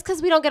Well, 10? it's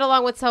because we don't get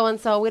along with so and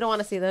so. We don't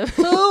want to see them.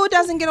 Who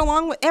doesn't get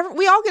along with?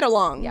 We all get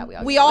along. Yeah,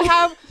 we all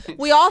have.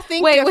 We all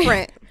think Wait, wait.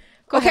 different.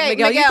 Go ahead, Okay,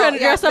 Miguel. You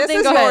couldn't- you're something. This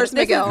is Go ahead. yours,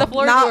 This is- Miguel. the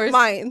floor is not yours.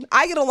 mine.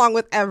 I get along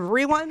with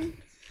everyone.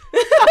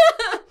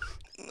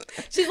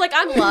 She's like,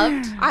 I'm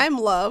loved. I'm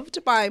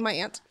loved by my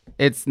aunt.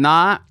 It's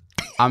not.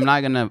 I'm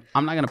not gonna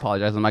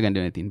apologize. I'm not gonna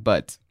do anything.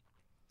 But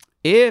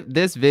if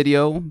this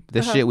video,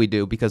 the shit we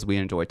do because we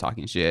enjoy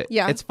talking shit,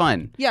 Yeah. it's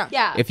fun. Yeah.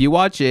 Yeah. If you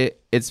watch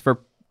it, it's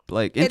for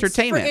like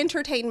entertainment. It's for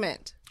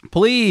entertainment.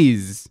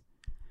 Please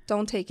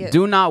Don't take it.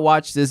 do not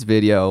watch this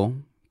video.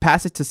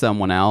 Pass it to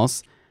someone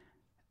else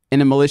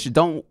in a malicious.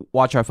 Don't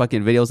watch our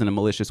fucking videos in a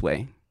malicious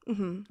way.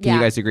 Can Yeah. you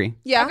guys agree?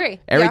 Yeah. Agree.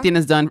 Everything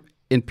is done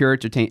in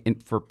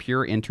for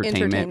pure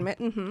entertainment. Entertainment.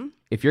 Mm-hmm.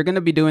 If you're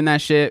gonna be doing that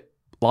shit,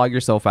 log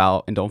yourself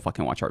out and don't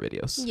fucking watch our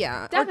videos.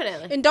 Yeah.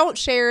 Definitely. And don't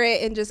share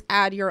it and just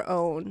add your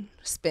own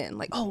spin.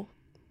 Like, oh,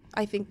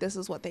 I think this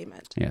is what they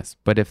meant. Yes,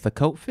 but if the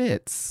coat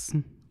fits,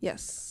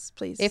 Yes,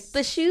 please. If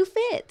the shoe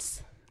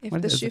fits. If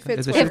What the is shoe it? fits,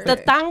 Is it wear If the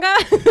it. tanga.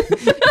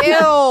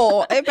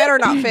 Ew, it better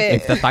not fit.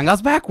 if the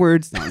tanga's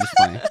backwards, no, I'm just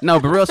playing. No,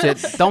 but real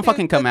shit, don't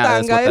fucking come at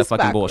us with tanga that is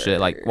fucking bullshit.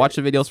 Like, watch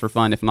the videos for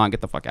fun. If not,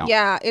 get the fuck out.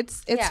 Yeah,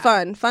 it's Yeah.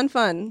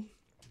 fun.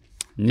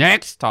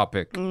 Next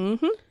topic.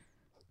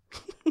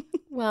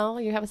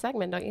 Well, you have a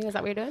segment, don't you? Is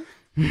that what you're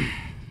doing?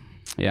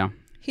 Yeah.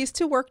 He's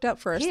too worked up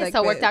for a He segment. is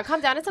so worked out. Calm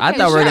down. It's okay. I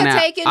thought we were should've gonna.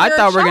 taken I your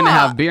thought we were gonna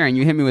shot. have beer, and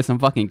you hit me with some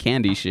fucking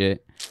candy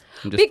shit.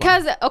 I'm just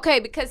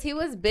because he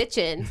was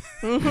bitching.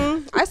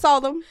 I saw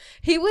them.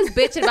 He was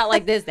bitching about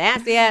like this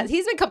nasty ass.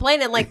 He's been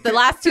complaining like the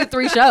last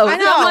 2-3 shows. I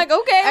know. I'm like,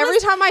 okay. Every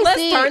time let's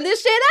see turn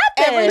this shit up.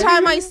 Then. Every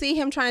time I see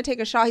him trying to take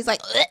a shot, he's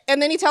like, "Ugh,"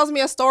 and then he tells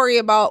me a story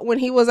about when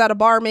he was at a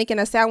bar making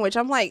a sandwich.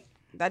 I'm like,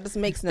 that just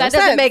makes no that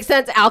sense. doesn't make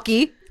sense,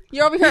 Alki.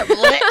 You're over here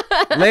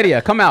 "Bleh,"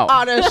 Lydia, come out.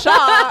 on a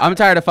shot. I'm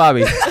tired of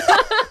Fabi.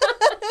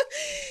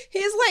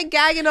 He's like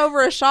gagging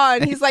over a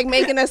shot, and he's like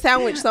making a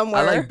sandwich I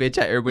somewhere. like bitch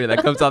at everybody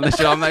that comes on the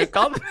show. I'm like,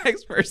 call the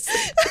next person.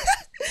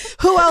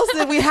 Who else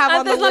did we have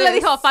on the Antes no le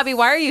list? dijo, Fabi,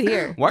 why are you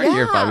here? Why are you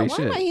here, Yeah, Fabi? why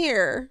Shit. am I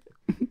here?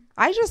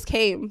 I just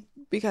came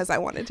because I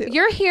wanted to.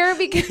 You're here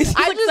because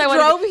I just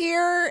drove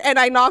here and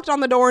I knocked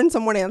on the door and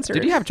someone answered.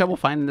 Did you have trouble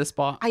finding this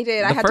spot? I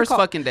did. The I had to first call-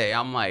 fucking day,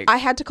 I'm like, I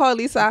had to call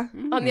Elisa.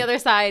 on the other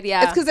side.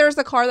 Yeah. It's because there's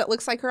a car that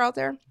looks like her out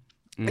there,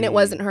 and it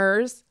wasn't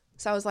hers.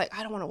 So I was like,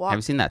 I don't want to walk. have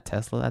you seen that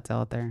Tesla that's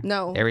out there?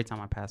 No. Every time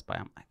I pass by,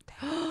 I'm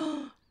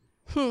like,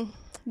 damn.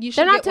 You should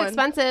They're not get too one.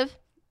 expensive.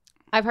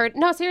 I've heard.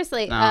 No,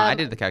 seriously. No, I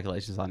did the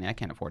calculations on it. I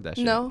can't afford that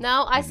shit. No.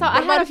 No, I saw. What I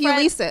had about a if you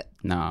friend- lease it?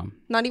 No.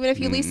 Not even if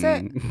you lease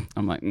it.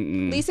 I'm like,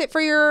 Lease it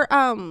for your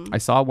I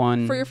saw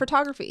one. for your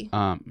photography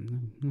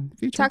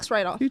future. tax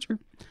write off. Future.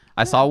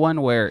 I saw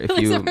one where if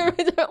you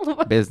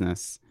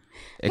business,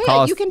 it Hey,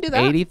 costs you can do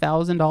that.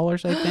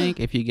 $80,000, I think,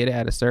 if you get it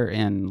at a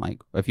certain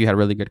if you had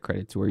really good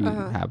credit to where you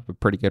have a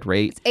pretty good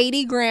rate.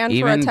 $80,000 for a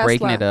Even Tesla.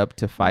 breaking it up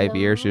to 5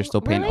 years, you're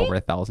still paying Really? over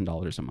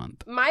 $1,000 a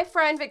month. My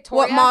friend Victoria.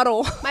 What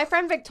model? My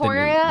friend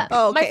Victoria.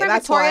 Oh, My okay, friend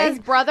that's Victoria's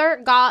why.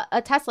 brother got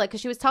a Tesla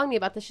because she was telling me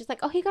about this. She's like,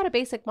 oh, he got a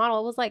basic model.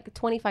 It was like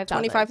 25,000.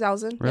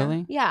 25,000.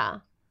 Really? Yeah.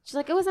 She's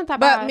like, it wasn't that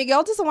But bad.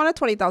 Miguel doesn't want a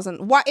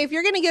 20,000. Why? If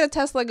you're gonna get a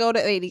Tesla, go to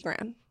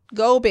 $80,000.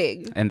 Go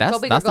big. And that's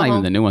big or that's go not even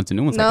home. the new ones. The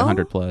new one's like No?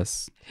 100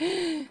 plus.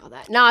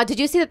 Nah, did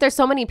you see that there's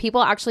so many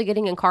people actually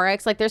getting in car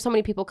wrecks? Like, there's so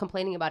many people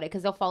complaining about it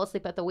because they'll fall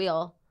asleep at the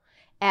wheel,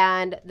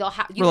 and you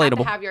have Relatable.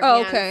 to have your Oh,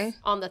 hands okay.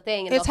 on the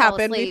thing. And It's they'll fall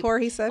happened asleep. before,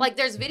 he said. Like,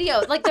 there's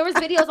videos. Like, there was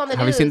videos on the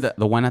Have news. you seen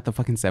the one at the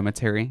fucking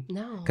cemetery?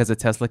 No. Because the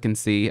Tesla can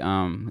see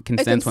can sense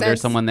when sense,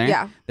 there's someone there.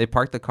 yeah. They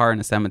park the car in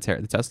a cemetery,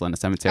 the Tesla in a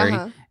cemetery,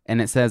 Uh-huh.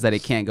 and it says that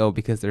it can't go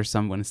because there's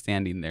someone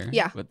standing there.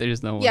 Yeah. But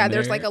there's no one Yeah, there.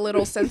 there's like a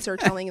little sensor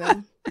telling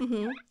them.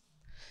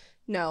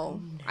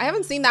 No, I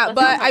haven't seen that, Let's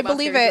but not talk I about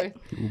believe scary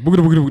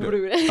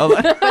it.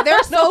 Oh, But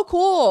they're so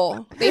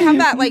cool. They have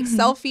that like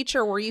self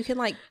feature where you can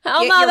like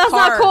Hell get no, your that's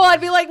car. not cool. I'd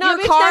be like, no, Your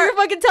bitch, now car- you're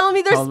fucking telling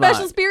me there's Hold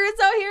special on. spirits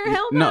out here.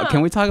 Hell no. No,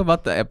 can we talk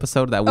about the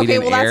episode that we Okay,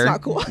 didn't well, that's air?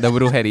 not cool. The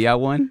Brujeria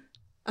one?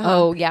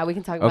 Oh, yeah, we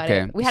can talk about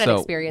Okay. it. We had so an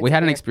experience. We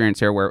had an here. experience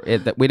here where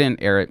that we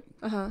didn't air it.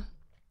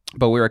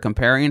 But we were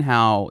comparing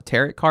how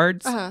tarot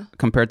cards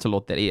compared to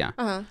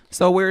loteria.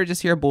 So we were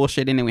just here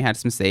bullshitting, and we had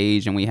some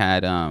sage, and we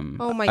had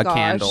Oh my a gosh.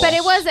 candle. But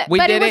it was We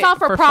but it did was all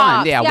for fun.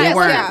 props. Yeah, it we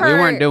wasn't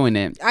weren't for- doing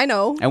it. I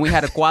know. And we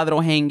had a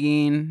cuadro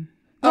hanging.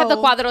 We had the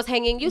Oh. cuadros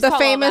hanging. You The saw all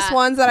famous that.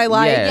 ones that I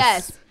like.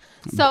 Yes.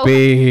 Yes. So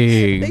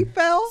Big. They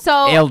fell.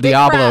 so El big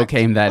Diablo crack.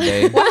 came that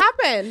day. What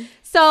happened?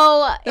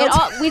 so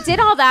we did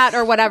all that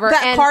or whatever.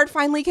 That and card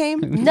finally came.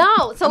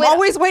 No. So I'm it,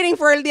 always waiting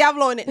for El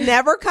Diablo and it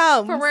never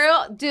comes. for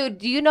real, dude.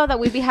 Do you know that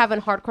we be having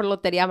hardcore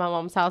loteria at my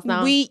mom's house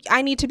now?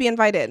 I need to be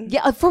invited.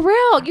 Yeah, for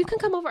real. You can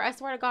come over. I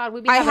swear to God,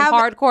 we be I having have-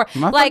 hardcore.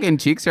 My like fucking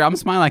cheeks are. I'm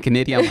smiling like an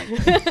idiot. I'm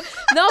like,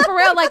 no, for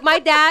real. Like my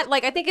dad.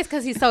 Like I think it's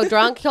because he's so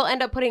drunk. He'll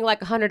end up putting like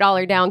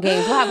 $100 down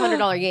games. We'll have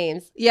 $100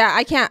 games. Yeah,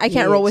 I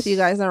can't roll with you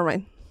guys. Never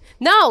mind.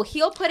 No,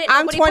 he'll put it.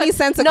 I'm nobody 20 puts-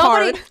 cents a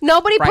nobody, card.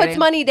 Nobody Friday- puts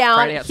money down.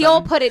 Friday at He'll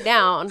 7. put it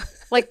down.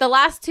 Like the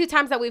last 2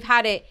 times that we've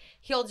had it,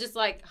 he'll just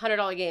like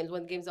 $100 games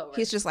when the game's over.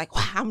 He's just like,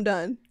 wow, I'm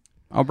done.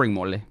 I'll bring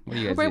mole. What do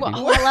you guys Bring- eating?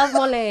 oh, I love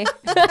mole.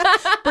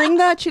 Bring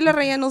the chile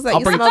rellenos that I'll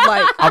you bring- smelled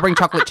like. I'll bring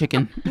chocolate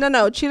chicken.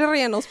 No, chile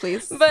rellenos,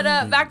 please. But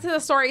back to the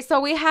story. So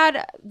we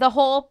had the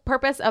whole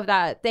purpose of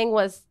that thing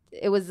was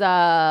it was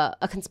a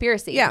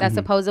conspiracy Yeah. that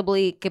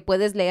supposedly que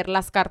puedes leer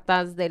las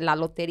cartas de la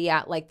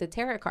lotería, like the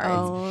tarot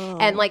cards,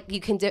 and like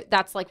you can do.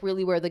 That's like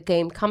really where the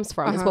game comes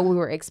from. Is what we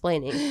were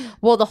explaining.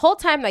 Well, the whole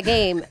time the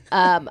game,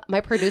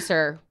 my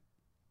producer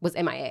was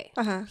MIA.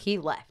 He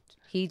left.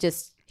 He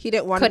just He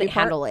didn't want to couldn't be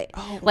part. handle it.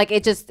 Like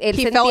it just it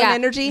He sentía, felt an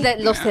energy?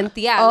 Lo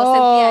sentía. Oh. Lo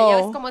sentía. Ya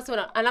ves cómo es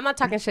uno. And I'm not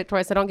talking shit,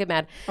 Troy, so don't get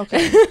mad.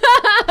 Okay.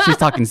 She's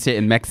talking shit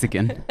in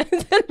Mexican.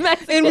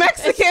 In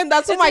Mexican,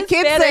 that's what my It's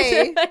kids Spanish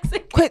say. in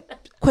Mexican.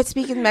 Quit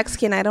speaking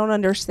Mexican. I don't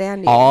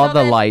understand you. All No,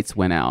 the man. lights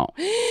went out.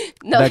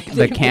 No,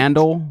 The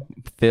candle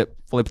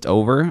flipped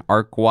over,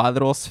 our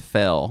cuadros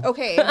fell.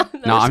 Okay.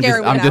 No, I'm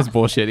scaring just me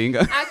now.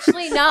 bullshitting.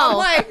 Actually, no.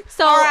 like,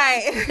 so all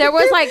right. there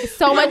was like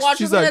so much.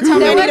 She's like, tell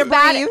me I need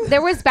to There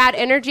breathe. was bad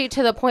energy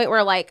to the point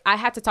where like I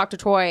had to talk to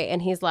Troy,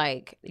 and he's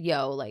like,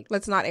 "Yo, like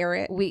Let's not air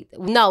it.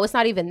 no, it's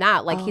not even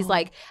that. Like he's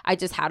like, I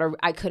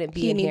couldn't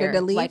be He in needed here.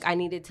 to leave? Like I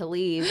needed to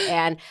leave,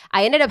 and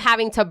I ended up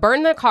having to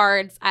burn the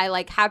cards. I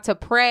like had to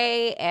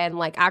pray and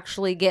like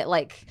actually get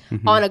like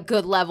on a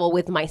good level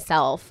with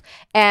myself,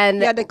 and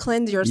You had to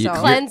cleanse yourself.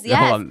 Cleanse, yes.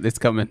 Hold on, it's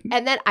coming.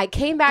 and then I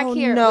came back Oh,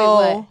 here. no.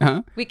 Wait, what?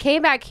 Huh? We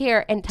came back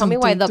here and tell me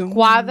why the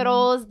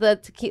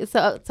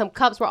cuadros, some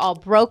cups were all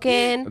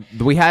broken.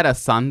 We had a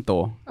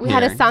santo. We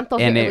had a here, santo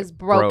here. and It was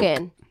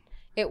broken.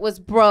 It was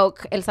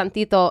broke, el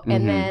santito,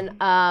 and then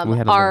We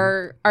had a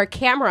our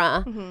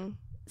camera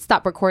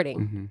stopped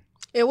recording.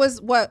 It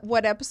was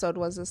what episode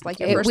was this? Like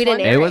your It- first we didn't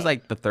one? air It was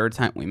like the third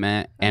time we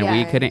met, and we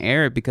Yeah. couldn't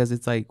air it because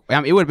it's like, I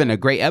mean, it would have been a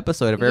great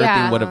episode if everything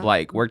Yeah. would have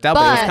like worked out,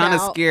 but it was But- kind of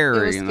It was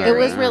scary. you know? It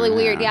was really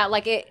weird. Yeah,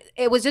 like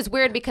it was just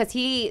weird because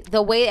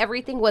the way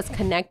everything was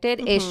connected,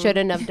 it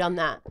shouldn't have done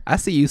that. I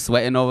see you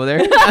sweating over there.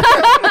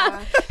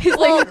 He's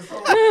like,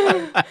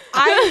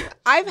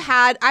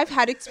 I've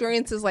had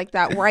experiences like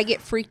that where I get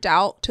freaked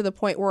out to the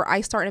point where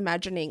I start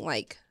imagining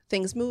like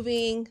things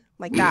moving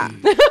like that.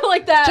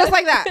 like that.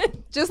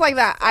 Just like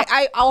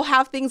that. I'll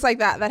have things like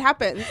that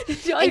happen.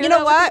 Y'all And hear you know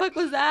that? what? the fuck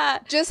was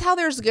that? Just how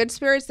there's good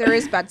spirits, there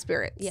is bad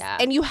spirits. Yeah.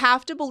 And you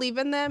have to believe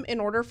in them in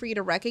order for you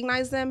to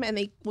recognize them, and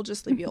they will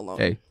just leave you alone.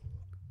 Hey,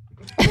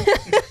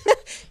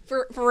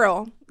 For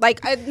real.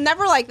 Like I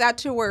never like that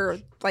to where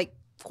like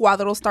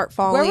cuadros start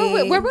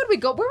falling. Where would we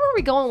go? Where were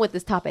we going with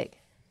this topic?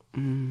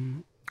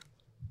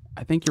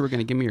 I think you were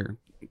gonna give me your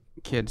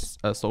kids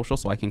a social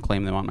so I can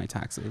claim them on my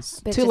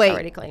taxes. Bitch, Too it's late.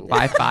 Already claimed it.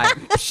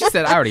 5-5. She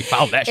said I already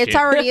filed that shit. It's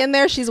already in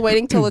there. She's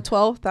waiting till the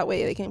 12th. That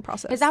way they can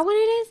process. Is that what it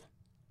is?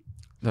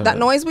 that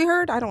noise we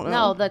heard? I don't know.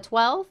 No, the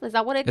 12th. Is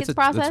that what it It's gets the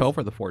processed? 12th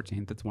or the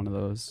 14th. It's one of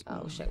those.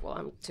 Oh shit! Well,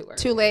 I'm too early.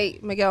 Too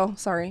late, Miguel.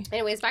 Sorry.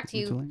 Anyways, back to Too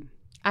you. late.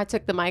 I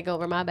took the mic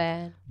over. My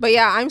bad. But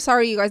yeah, I'm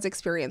sorry you guys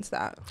experienced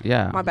that.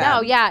 Yeah. My bad.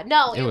 No, yeah,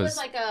 no. It It was was-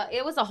 like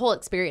it was a whole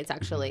experience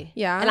actually.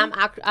 Yeah. and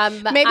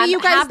I'm Maybe I'm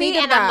you guys happy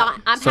needed and that.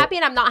 I'm So- happy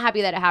and I'm not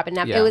happy that it happened.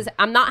 Yeah.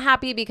 I'm not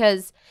happy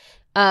because,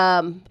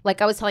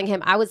 like I was telling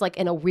him, I was like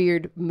in a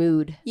weird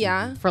mood.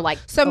 Yeah. For like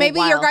So a maybe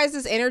your while.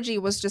 guys' energy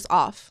was just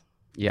off.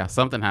 Yeah,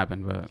 something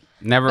happened, but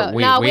never. But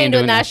we no, ain't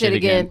doing that shit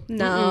again.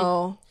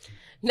 No.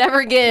 Never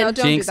again. No,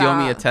 don't Jinx, do you owe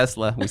me a that.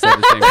 Tesla. We said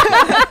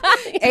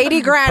the same.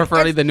 80 grand.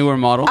 Preferably the newer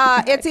model.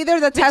 It's either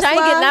the Bitch, I ain't getting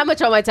that Tesla.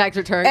 much on my tax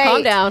return. Hey,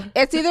 Calm down.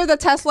 It's either the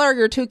Tesla or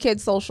your 2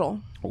 kids'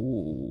 social.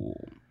 Ooh.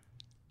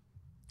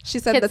 She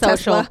said Kid the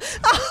Tesla.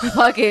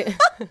 Fuck it.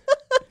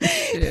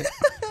 Shit.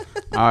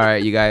 All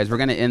right, you guys, we're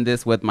gonna end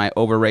this with my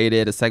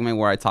overrated, a segment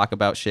where I talk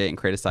about shit and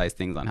criticize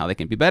things on how they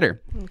can be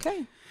better.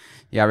 Okay.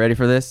 Y'all ready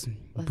for this?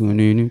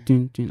 I'm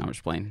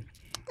just playing.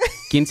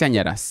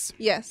 Quinceañeras.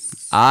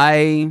 Yes.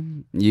 I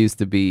used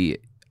to be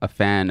a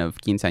fan of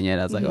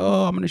quinceañeras. Like,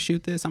 oh, I'm gonna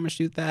shoot this, I'm gonna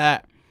shoot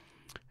that.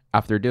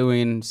 After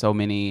doing so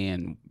many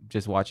and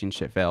just watching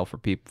shit fail for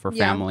people, for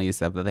Yeah. families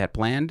that they had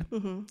planned,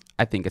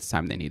 I think it's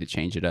time they need to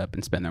change it up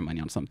and spend their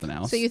money on something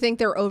else. So you think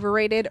they're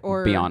overrated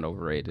or Beyond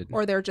overrated.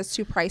 or they're just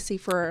too pricey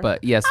for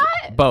But yes,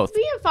 both.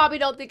 Me and Fabi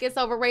don't think it's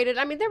overrated.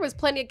 I mean, there was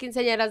plenty of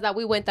quinceañeras that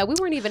we went that we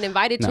weren't even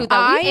invited No. to that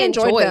I we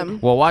enjoyed them.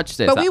 Well, watch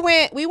this. But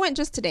we went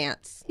just to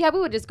dance. Yeah,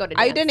 we would just go to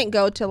I dance. didn't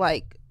go to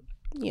like,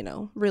 you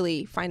know,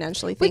 really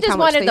financially We think just how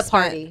much wanted they the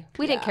spent. party.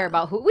 We didn't care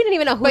about who. We didn't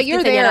even know who But you're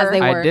quinceañeras there. they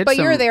I were. did But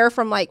you're some- there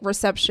from like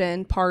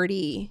reception,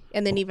 party,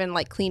 and then even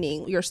like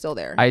cleaning. You're still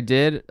there. I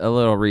did a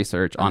little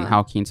research on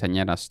how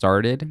quinceañera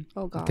started.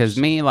 Oh, gosh. Because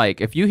me,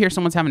 like, if you hear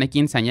someone's having a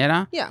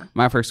quinceañera, Yeah.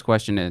 my first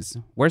question is,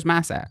 where's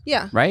mass at?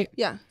 Yeah. Right?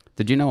 Yeah.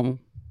 Did you know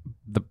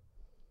the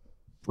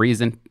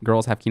reason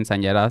girls have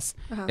quinceañeras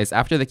is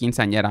after the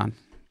quinceañera,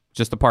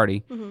 just a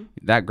party,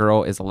 that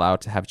girl is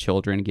allowed to have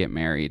children, get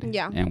married,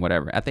 Yeah. and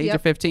whatever. At the age Yep.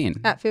 of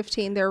 15. At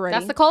 15, they're ready.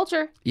 That's the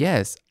culture.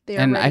 Yes. They're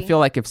And I ready. feel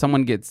like if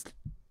someone gets,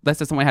 let's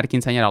say someone had a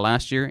quinceañera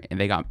last year and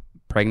they got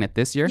pregnant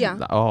this year, Yeah.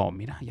 like, oh,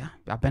 mira, ya,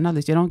 apenas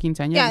le hicieron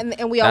quinceañera. Yeah,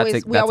 and we That's always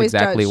ex- we that's always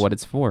exactly judge. what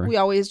it's for. We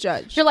always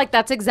judge. You're like,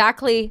 that's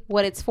exactly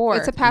what it's for.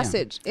 It's a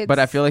passage. It's, But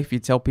I feel like if you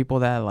tell people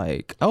that,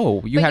 like,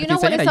 oh, you But had you know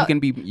what quinceañera, is you so- can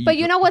be. But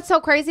you know what's so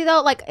crazy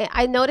though? Like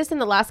I noticed in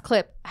the last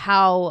clip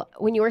how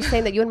when you were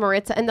saying that you and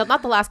Maritza, and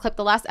not the last clip,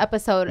 the last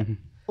episode, Mm-hmm.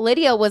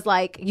 Lydia was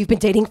like, "You've been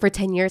dating for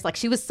 10 years." Like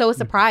she was so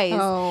surprised,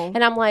 Oh.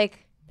 and I'm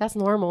like, "That's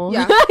normal."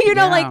 Yeah. you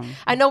know, Yeah. like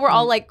I know we're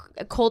all like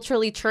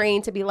culturally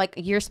trained to be like,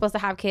 you're supposed to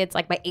have kids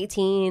like by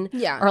 18,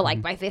 Yeah. or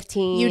like by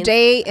 15. you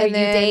date or and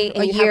then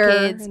a you year have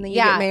kids, and then you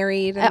yeah, get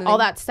married and and all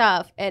then- that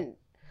stuff, and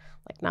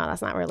like, no,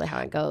 that's not really how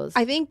it goes.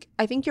 I think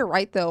you're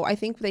right though. I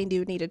think they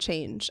do need to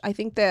change. I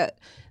think that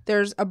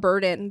there's a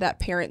burden that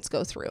parents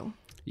go through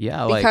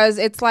Yeah, like, because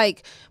it's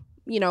like,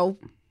 you know,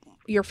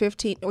 you're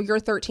 15 or you're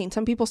 13.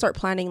 Some people start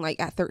planning like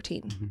at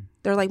 13. Mm-hmm.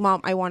 They're like,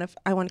 "Mom, I want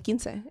a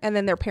quince," and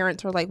then their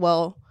parents are like,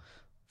 "Well,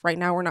 right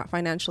now we're not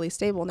financially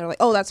stable, and they're like,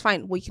 oh, that's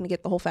fine, we can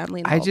get the whole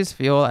family I involved. just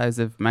feel as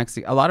if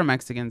a lot of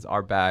Mexicans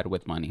are bad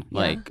with money.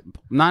 Like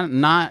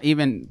not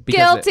even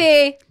because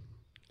Guilty.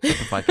 Get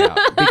the fuck out.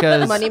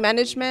 Because money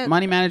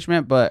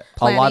management, but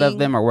a lot of Planning.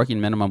 them are working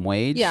minimum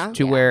wage. Yeah.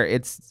 To where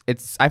it's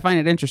I find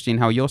it interesting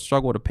how you'll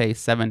struggle to pay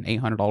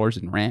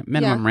 $700-800 in rent,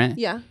 minimum rent.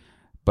 Yeah.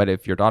 But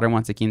if your daughter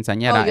wants a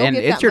quinceañera you'll and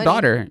get it's that your money.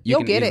 daughter, you You'll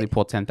can get easily it.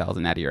 pull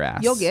 10,000 out of your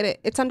ass. You'll get it.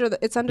 It's under the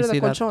see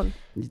that? colchon.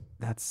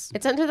 That's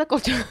It's under the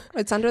culture.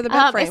 It's under the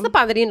bed frame. It's the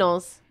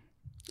padrinos.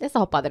 It's the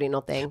whole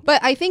padrino thing.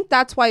 But I think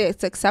that's why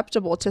it's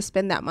acceptable to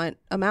spend that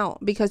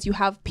amount, because you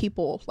have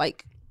people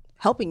like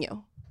helping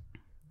you.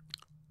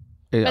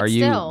 Are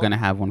you still. gonna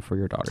have one for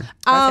your daughter?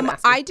 gonna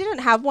ask you. I didn't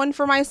have one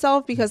for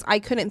myself because I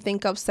couldn't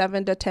think of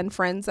 7 to 10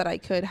 friends that I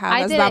could have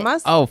I as didn't.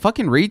 damas. Oh,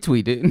 fucking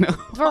retweet it. No.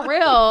 For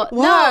real.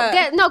 What?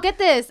 Get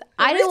this.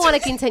 I didn't want a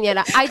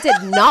quinceañera. I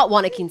did not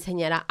want a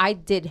quinceañera.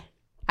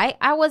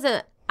 I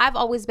wasn't. I've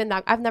always been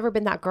that. I've never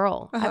been that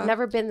girl. I've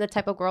never been the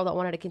type of girl that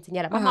wanted a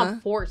quinceañera. My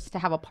mom forced to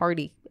have a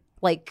party.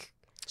 Like,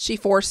 She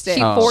forced it.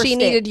 She forced She it.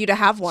 needed you to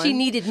have one. she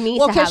needed me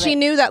well, to have because she it.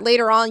 knew that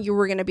later on you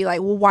were going to be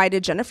like, well, why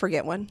did Jennifer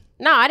get one?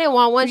 No, I didn't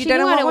want one. You She knew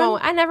didn't I want didn't want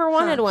one? one. I never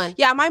wanted one.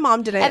 Yeah, my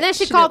mom didn't. And then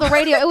she called the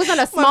radio. It was on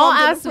a mom small did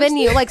it ass first.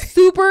 venue, like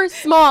super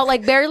small,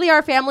 like barely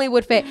our family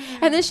would fit.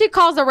 And then she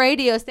calls the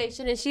radio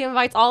station and she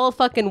invites all of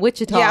fucking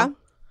Wichita. Yeah.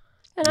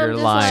 And You're I'm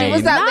just lying. like, She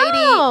was that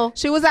no. lady.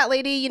 She was that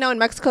lady, you know, in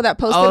Mexico that I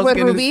posted was with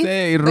gonna Ruby,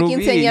 say, the Ruby.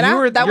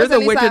 quinceañera. That You're was the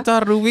Elisa. Wichita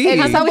Ruby.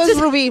 Elisa That was was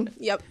just- Ruby.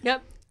 Yep.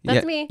 Yep.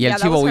 That's me. Yeah, Yeah,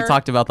 that Chivo, was we her.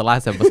 talked about the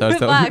last episode.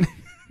 So. Black.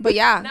 But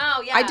yeah,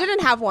 No, yeah. I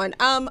didn't have one.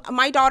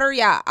 My daughter,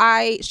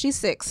 she's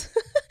 6.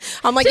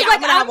 I'm like, She's yeah, like,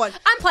 I'm gonna have one.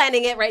 I'm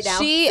planning it right now.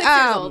 She 6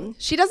 years old.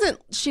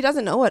 she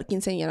doesn't know what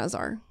quinceañeras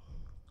are.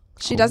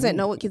 She doesn't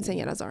know what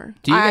quinceañeras are.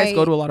 Do you guys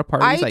go to a lot of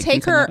parties? I like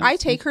take her. quinceañeras? I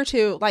take her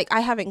to, like, I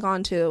haven't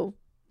gone to.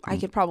 I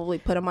could probably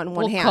put them on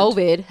one Well, hand.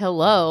 COVID.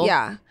 Hello.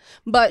 Yeah,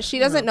 but she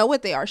doesn't know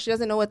what they are. She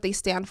doesn't know what they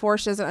stand for.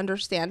 She doesn't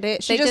understand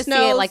it. She They just knows,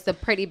 see it like the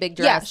pretty big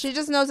dress. yeah, she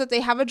just knows that they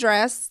have a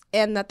dress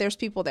and that there's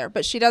people there,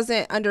 but she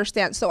doesn't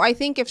understand. So I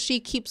think if she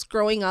keeps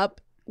growing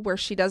up where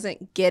she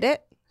doesn't get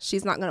it,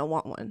 she's not gonna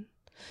want one.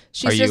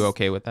 Are you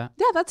okay with that?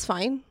 Yeah, that's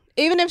fine.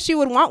 Even if she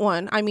would want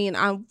one, I mean,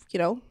 I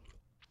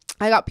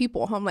got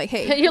people. I'm like,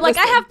 hey, You're like,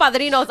 I have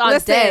padrinos on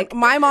listen, deck.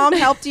 my mom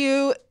helped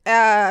you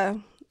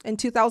in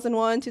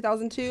 2001,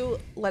 2002.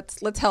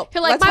 Let's help.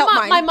 You're like, let's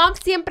help my mom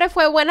siempre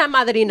fue buena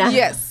madrina.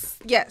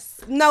 Yes.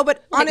 No,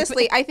 but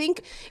honestly, I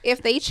think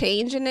if they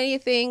change in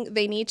anything,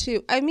 they need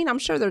to. I mean, I'm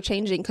sure they're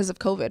changing because of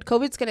COVID.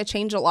 COVID's going to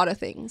change a lot of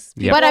things.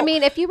 Yeah. But I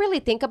mean, if you really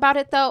think about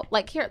it, though,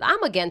 like here,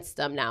 I'm against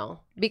them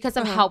now because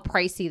of how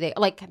pricey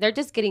they're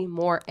just getting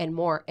more and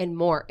more and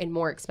more and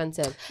more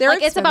expensive. They're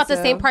like it's about the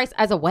same expensive. price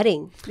as a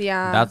wedding.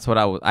 Yeah. That's what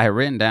I had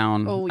written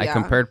down. Oh, I yeah.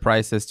 compared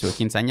prices to a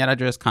quinceañera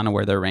dress, kind of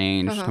where they're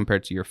ranged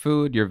compared to your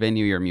food, your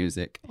venue, your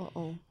music.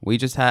 We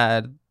just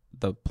had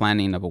the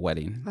planning of a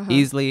wedding.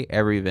 Easily,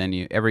 every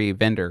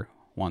vendor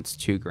wants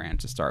 $2,000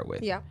 to start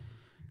with. Yeah.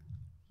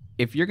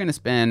 If you're gonna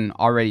spend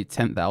already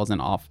 10,000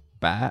 off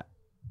bat,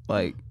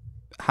 like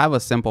have a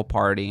simple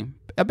party,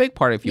 a big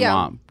party if you Yeah.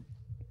 want.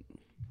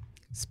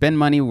 Spend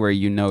money where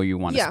you know you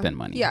want to spend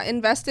money. Yeah.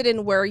 Invest it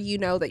in where you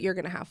know that you're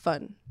going to have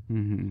fun.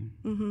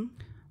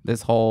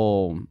 This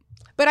whole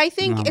But I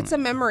think it's a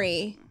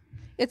memory.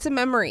 It's a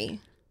memory.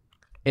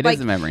 it Like-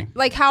 is a memory.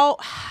 Like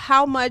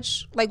how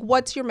much, like,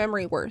 what's your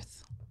memory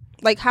worth?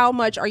 Like, how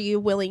much are you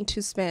willing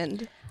to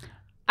spend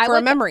for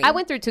a memory? I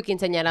went through 2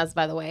 quinceañeras,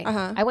 by the way.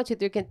 Uh-huh. I went through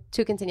 2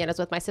 quinceañeras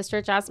with my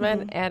sister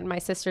Jasmine and my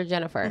sister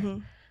Jennifer. Mm-hmm.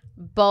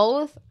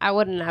 Both, I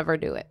would never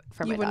do it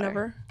for You my would daughter.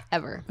 never?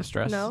 Ever. The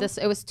stress. No.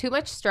 It was too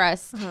much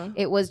stress.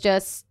 It was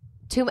just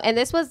too, and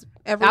this was,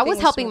 I Everything was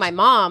is helping too my much.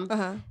 mom.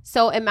 Uh-huh.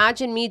 So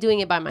imagine me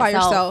doing it by myself.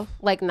 yourself.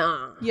 Like,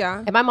 nah. Yeah.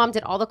 And my mom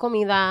did all the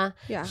comida.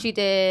 Yeah. She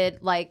did,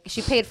 like,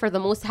 she paid for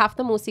half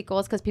the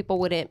musicals because people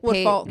would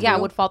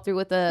fall through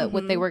with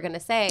what they were going to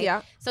say.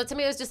 Yeah. So to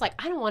me, it was just like,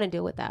 I don't want to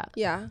deal with that.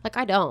 Yeah. Like,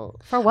 I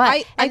don't. For what?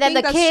 I and then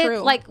think the that's kids, true.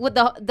 like, with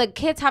the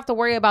kids have to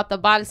worry about the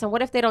vals. And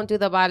what if they don't do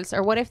the vals?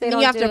 Or what if they And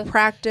don't you have do... to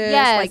practice,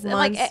 Yes. like,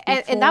 months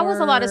and that was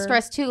a lot of before.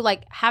 stress, too.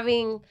 Like,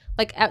 having...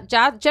 Like,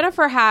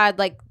 Jennifer had,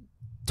 like,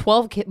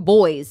 12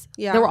 boys.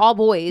 Yeah. They were all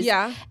boys.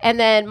 Yeah. And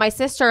then my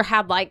sister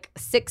had like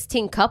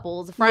 16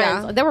 couples,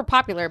 friends. Yeah. They were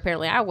popular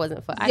apparently. I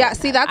wasn't.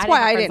 That's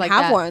why I didn't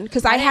have one,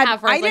 because I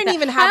didn't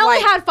even have, I only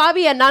like, had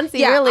Fabi and Nancy.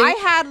 Yeah, really. I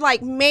had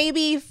like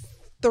maybe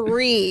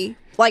 3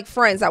 like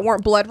friends that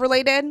weren't blood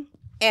related,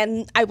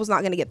 and I was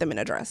not going to get them in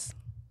a dress.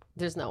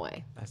 There's no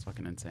way. That's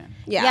fucking insane.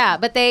 Yeah.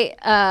 But they,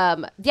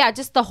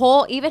 just the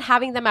whole, even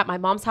having them at my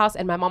mom's house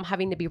and my mom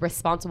having to be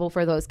responsible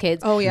for those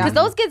kids. Oh, yeah. Because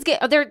those kids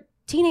they're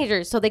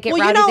teenagers, so they get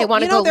Well, rowdy. They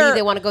want to go leave.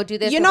 They want to go do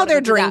this. You they know wanna go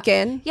they're do that.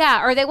 drinking.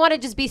 Yeah, or they want to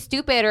just be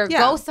stupid or Yeah.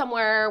 go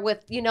somewhere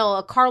with,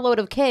 a carload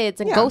of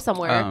kids and Yeah. go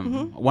somewhere.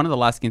 One of the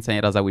last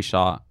quinceañeras that we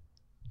shot,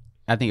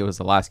 I think it was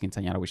the last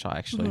quinceañera we shot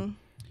actually. Mm-hmm.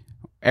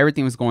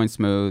 Everything was going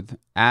smooth.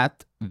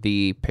 At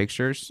the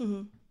pictures,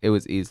 it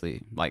was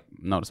easily like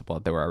noticeable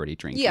that they were already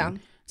drinking. Yeah.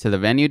 to the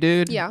venue,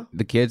 dude. Yeah.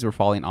 The kids were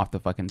falling off the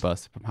fucking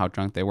bus from how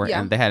drunk they were,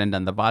 Yeah. and they hadn't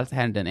done the vals,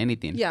 hadn't done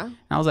anything. Yeah. And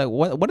I was like,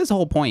 what is the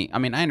whole point? I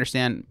mean, I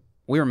understand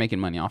we were making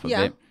money off of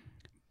Yeah. it,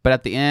 but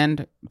at the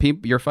end,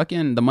 you're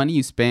fucking the money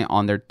you spent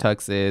on their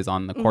tuxes,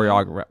 on the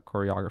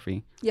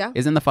choreography, Yeah.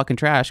 is in the fucking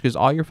trash because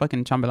all your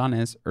fucking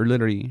chambelanes or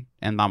literally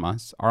and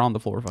damas are on the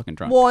floor fucking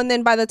drunk. Well, and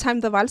then by the time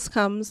the vals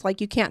comes,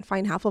 like you can't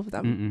find half of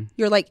them.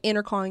 You're like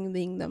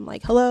intercalling them,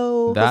 like,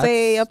 "Hello,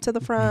 Jose, up to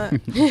the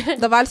front."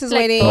 The vals is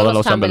waiting. Todos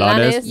los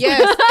chambelanes.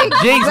 Yes,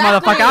 Jinx,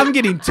 motherfucker, I'm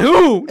getting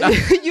two.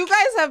 You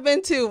guys have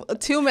been to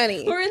too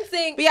many. We're in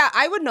sync. But yeah,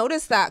 I would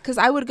notice that because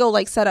I would go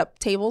like set up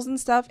tables and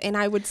stuff, and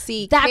I would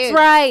see. That's kids.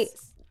 right.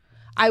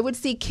 I would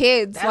see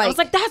kids I was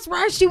like, that's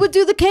right. She would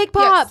do the cake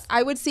pops. yes,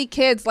 I would see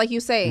kids like you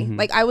say,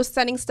 like I was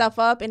setting stuff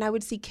up, and I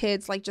would see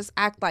kids like just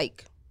act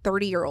like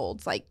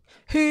 30-year-olds, like,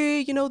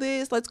 "Hey, you know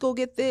this? Let's go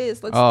get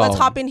this. Let's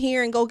hop in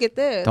here and go get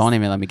this." Don't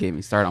even let me get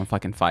me started on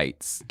fucking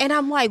fights. And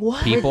I'm like,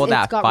 what? People It's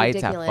that got fight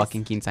ridiculous. at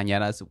fucking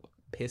quinceañeras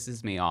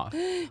pisses me off.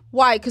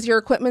 Why? Because your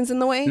equipment's in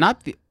the way.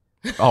 Not the.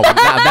 Oh,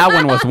 that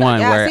one was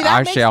one where see, that our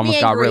makes shit me almost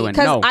got angry, ruined.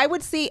 'cause No, I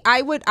would see,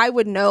 I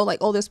would know like,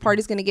 oh, this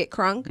party's gonna get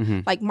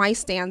crunk. Like my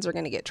stands are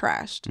gonna get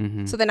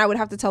trashed. So then I would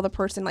have to tell the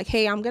person like,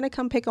 hey, I'm gonna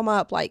come pick them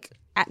up like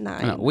at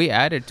 9. no, we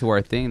added to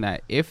our thing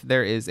that if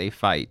there is a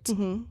fight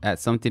at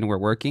something we're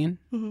working,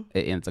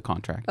 it ends a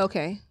contract.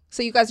 Okay,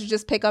 so you guys would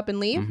just pick up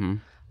and leave.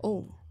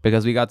 Oh.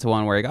 Because we got to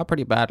one where it got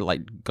pretty bad,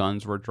 like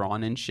guns were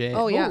drawn and shit.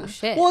 Oh yeah. Ooh,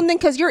 shit. Well, and then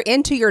because you're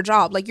into your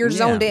job, like you're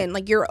zoned Yeah. in,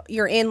 like you're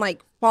in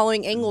like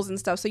following angles and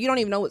stuff, so you don't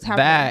even know what's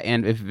happening. That,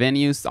 and if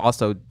venues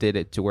also did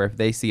it to where if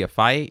they see a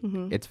fight,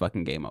 it's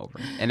fucking game over.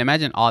 And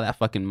imagine all that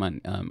fucking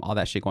money, all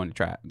that shit going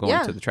to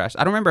Yeah. to the trash.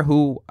 I don't remember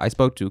who I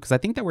spoke to because I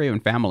think they were even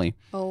family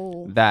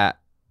Oh. that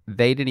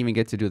they didn't even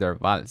get to do their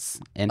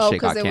vals and shit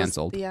 'cause got it was-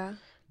 canceled. yeah.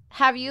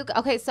 Have you?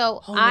 Okay,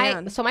 so Oh,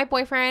 man. so my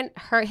boyfriend,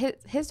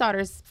 his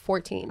daughter's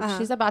 14.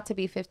 She's about to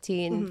be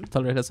 15.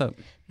 Tell her to hit us up.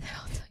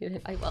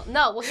 I will.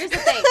 No, well, here's the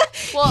thing.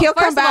 Well, He'll first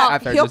come of back. all,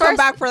 After He'll just- come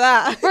back for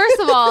that. First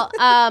of all,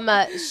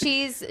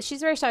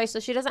 she's very shy, so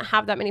she doesn't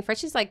have that many friends.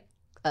 She's like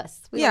us.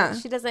 Yeah.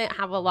 She doesn't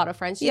have a lot of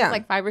friends. She Yeah. has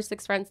like 5 or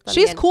 6 friends. Then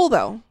She's again- cool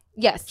though.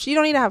 Yes. She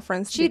don't need to have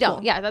friends. To She be don't.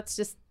 cool. Yeah, that's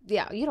just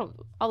you don't.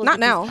 All those Not bitches,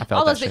 now. I felt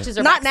all that those shit. bitches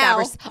are Not now.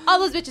 backstabbers. All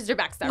those bitches are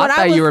backstabbers. I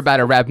thought you were about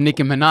to rap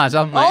Nicki Minaj.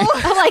 I'm like,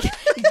 I'm like,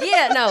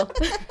 yeah, no,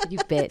 you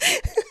bitch.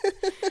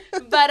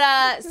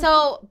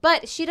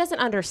 But she doesn't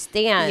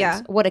understand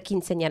Yeah. what a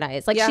quinceañera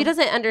is. Like Yeah. she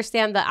doesn't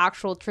understand the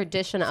actual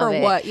tradition For of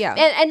it. what? Yeah.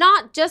 And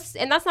not just,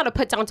 and that's not a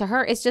put down to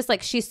her. It's just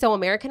like she's so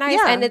Americanized,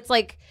 Yeah. and it's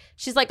like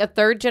she's like a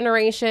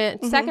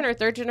second or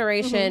third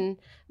generation.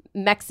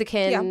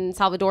 Mexican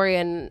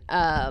Salvadorian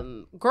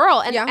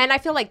girl, and Yeah. and I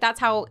feel like that's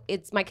how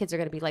my kids are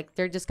gonna be. Like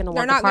they're just gonna They're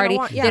want the not gonna party.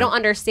 want- yeah. They don't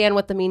understand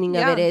what the meaning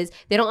Yeah. of it is.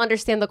 They don't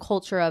understand the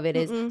culture of it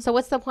is. So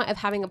what's the point of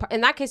having a party?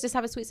 In that case, just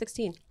have a sweet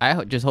 16.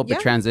 I just hope Yeah.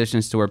 it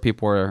transitions to where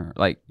people are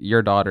like,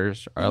 your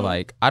daughters are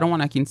like, I don't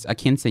want a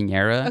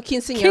quinceañera. A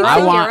quinceañera.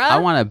 I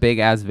want a big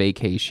ass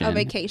vacation. A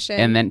vacation.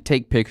 And then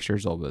take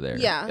pictures over there.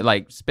 Yeah.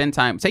 Like spend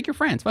time. Take your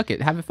friends. Fuck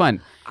it. Have it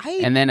fun. I-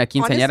 and then a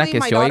quinceañera Honestly, que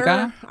my se oiga.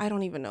 daughter, I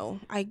don't even know.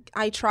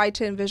 I tried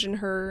to envision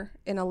her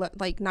in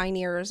like 9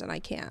 years and I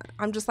can't.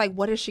 I'm just like,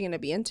 what is she gonna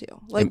be into?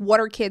 Like,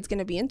 what are kids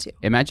gonna be into?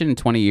 Imagine in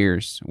 20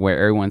 years where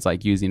everyone's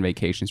like using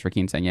vacations for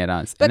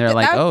quinceañeras. But And they're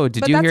like, that-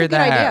 did but you that's hear a good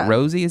that idea.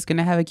 Rosie is going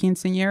to have a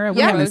quinceañera?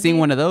 We Yeah, haven't seen Rosie.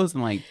 one of those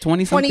in like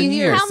 20 something 20 years.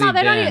 years. Hell no, See,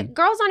 they don't Dan. even,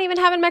 girls aren't even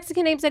having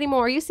Mexican names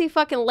anymore. You see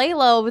fucking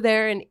Layla over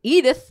there and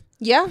Edith.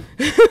 Yeah.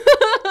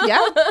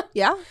 Yeah.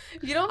 Yeah.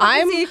 You don't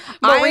I'm- see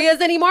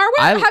Maria's anymore.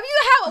 I-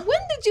 When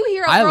did you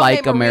hear a I girl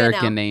like named Maria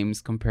American now?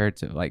 names compared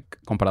to like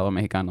comparado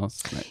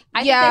mexicanos. Like, I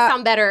think Yeah. they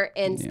sound better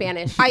in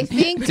Spanish. I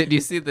think. did you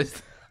see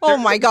this? Oh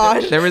my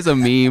gosh. There was a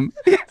meme.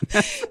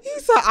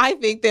 So I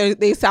think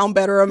they sound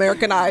better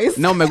Americanized.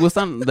 No, me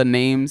gustan the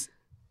names,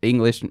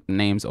 English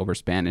names over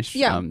Spanish.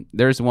 Yeah.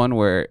 There's one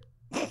where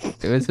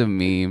it was a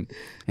meme.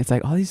 It's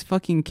like, all these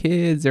fucking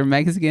kids, they're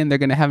Mexican. They're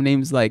going to have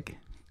names like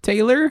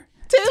Taylor,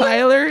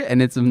 Tyler,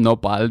 and it's a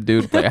nopal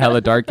dude, like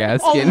hella dark ass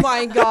Oh skin.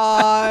 my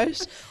gosh.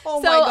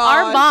 Oh so my gosh.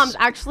 our moms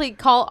actually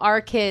call our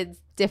kids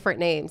different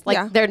names. Like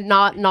Yeah. they're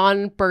not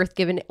non-birth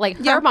given. Like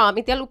Yeah. her mom,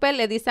 mi tía Lupe,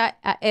 le dice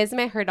a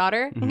Esme, her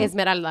daughter,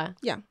 Esmeralda.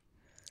 Yeah.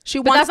 She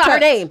But wants that's not to, her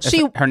name.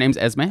 She Her name's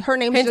Esme. her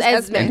name's Name's just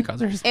Esme. Esme. And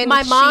calls her- And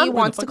My mom- she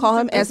wants to call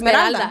him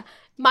Esmeralda.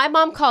 My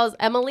mom calls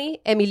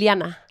Emily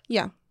Emiliana.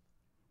 Yeah.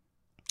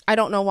 I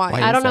don't know why.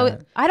 Why? I don't know.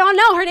 that? I don't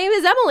know. Her name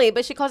is Emily,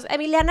 but she calls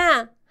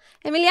Emiliana.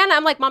 Emiliana.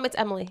 I'm like, Mom, it's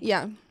Emily.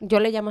 Yeah. Yo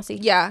le llamo así.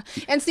 Yeah.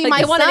 And see, Like, my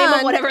they want to name son,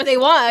 him whatever they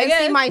want. I and see,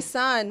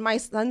 guess. my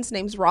son's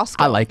name's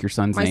Roscoe. I like your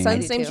son's My name.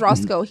 son's do name's too.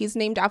 Roscoe. He's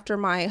named after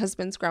my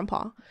husband's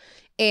grandpa.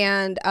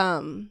 And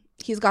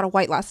he's got a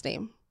white last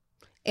name.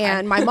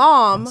 And my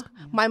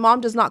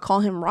mom does not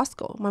call him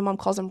Roscoe. My mom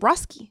calls him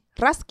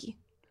Rasky.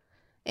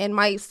 And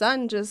my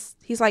son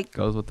he's like,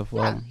 Goes with the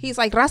flow. yeah, he's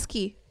like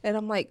Rasky. And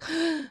I'm like,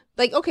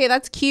 okay,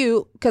 that's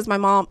cute. Because my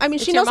mom, I mean,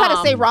 she your knows how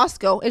to say mom.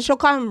 Roscoe. And she'll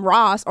call him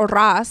Ross or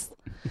Ras.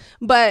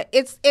 But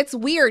it's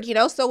weird, you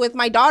know. So with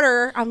my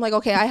daughter, I'm like,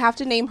 okay, I have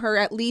to name her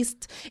at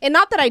least, and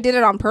not that I did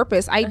it on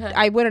purpose.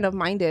 I wouldn't have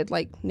minded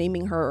like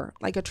naming her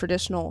like a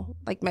traditional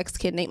like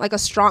Mexican name, like a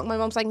strong. My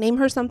mom's like, name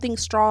her something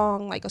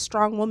strong, like a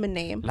strong woman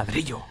name.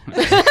 Ladrillo.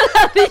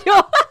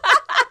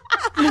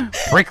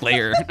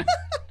 Bricklayer.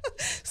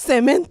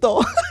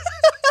 Cemento.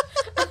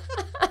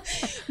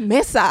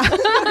 Mesa.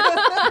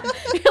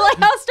 You're like,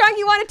 how strong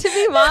you want it to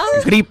be,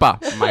 Mom?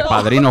 Gripa. My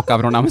padrino,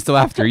 cabrón. I'm still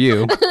after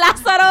you.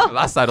 Lázaro.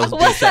 Lázaro's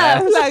What's bitch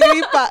ass. La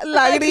gripa.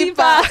 La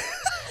gripa.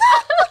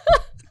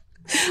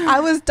 I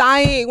was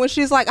dying when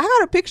she's like, I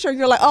got a picture. And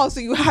you're like, oh, so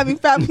you having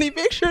family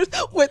pictures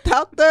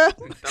without the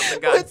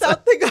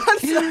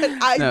godson.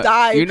 I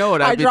died. You know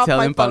what I've been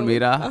telling phone.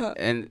 Palmira?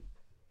 And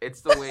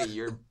it's the way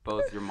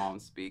both your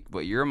moms speak.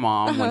 But your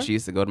mom, when she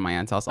used to go to my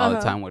aunt's house all the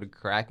time, would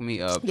crack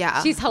me up.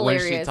 Yeah. She's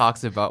hilarious. When she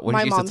talks about, My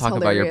she used to mom's talk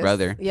about your hilarious.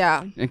 brother.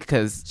 Yeah.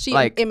 Because She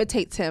like,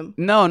 imitates him.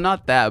 no,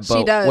 not that. But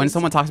She does. when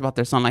someone talks about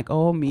their son, like,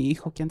 oh, mi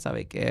hijo, quién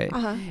sabe qué.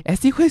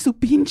 Este hijo de su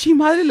pinche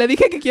madre, le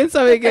dije que quién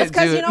sabe qué. It's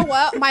because, you know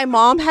what? My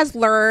mom has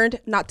learned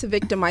not to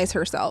victimize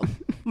herself.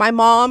 My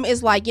mom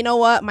is like, you know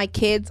what? My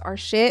kids are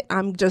shit.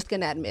 I'm just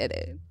going to admit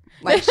it.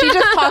 Like, she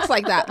just talks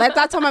like that.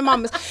 That's how my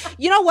mom is.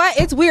 You know what?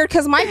 It's weird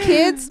because my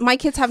kids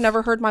have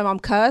never heard my mom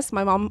cuss.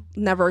 My mom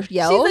never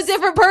yells. She's a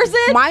different person.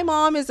 My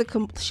mom is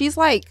she's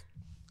like,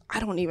 I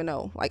don't even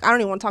know. Like, I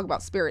don't even want to talk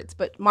about spirits,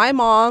 but my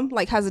mom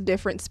like has a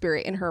different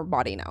spirit in her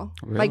body now.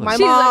 Really? Like my She's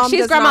mom, she's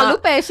does Grandma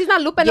not, Lupe. She's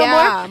not Lupe no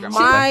yeah,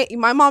 more.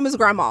 my mom is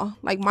grandma.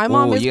 Like my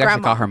mom is you guys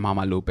should call grandma. her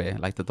Mama Lupe,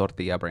 like the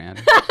tortilla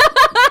brand.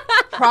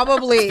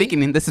 Probably.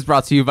 Speaking, this is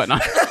brought to you, but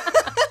not.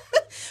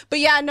 But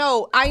yeah,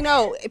 no, I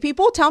know.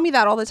 People tell me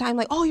that all the time.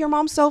 Like, oh, your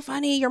mom's so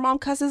funny. Your mom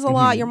cusses a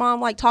lot. Your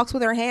mom like talks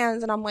with her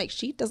hands. And I'm like,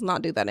 she does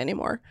not do that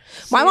anymore.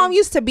 My mom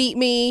used to beat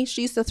me.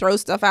 She used to throw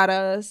stuff at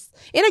us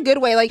in a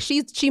good way. Like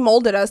she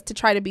molded us to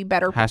try to be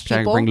better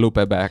people. Bring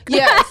Lupe back.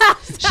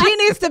 Yes. She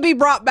needs to be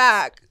brought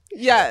back.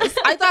 Yes.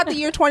 I thought the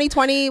year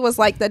 2020 was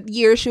like the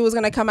year she was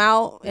going to come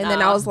out. And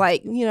then I was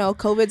like, you know,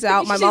 COVID's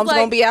out. My She's mom's like-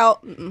 going to be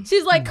out.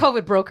 She's like,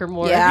 COVID broke her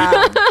more.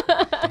 Yeah.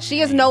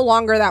 She is no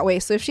longer that way.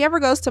 So if she ever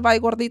goes to buy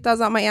gorditas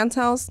at my aunt's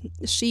house,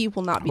 she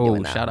will not be Oh,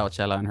 doing that. shout out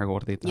Chela and her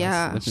gorditas.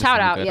 Yeah. Looking Shout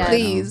so out, good yeah. right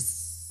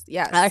Please.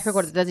 Yes. I like her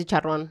gorditas y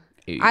chicharrón.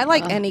 now. I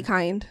like any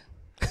kind.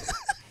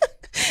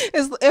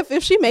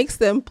 If she makes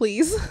them,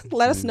 please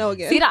let us know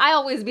again. Sita, I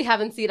always be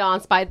having Sita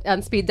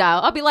on speed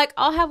dial. I'll be like,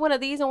 I'll have one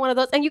of these and one of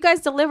those. And you guys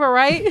deliver,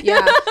 right?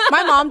 Yeah.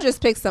 My mom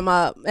just picks them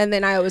up and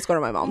then I always go to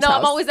my mom's No, house.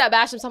 I'm always at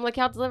Basham, so I'm like,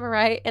 y'all deliver,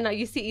 right? And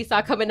you see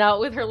Isa coming out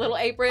with her little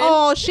apron.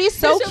 Oh, she's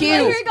so She'll be cute.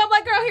 like, here you go. I'm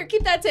like, girl, here,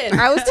 keep that 10.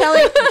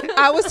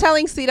 I was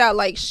telling Sita,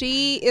 like,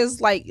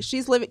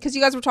 she's living, because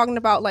you guys were talking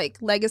about like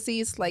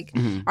legacies, like,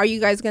 are you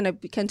guys gonna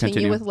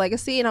continue with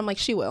legacy? And I'm like,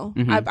 she will.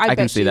 I can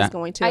bet see she's that.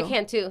 going to. I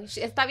can too.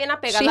 Está bien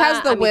apegada. She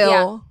has the I mean, will.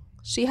 yeah.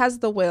 She has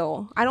the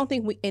will. I don't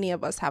think any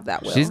of us have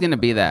that will. She's gonna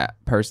be that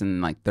person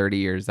in like 30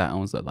 years that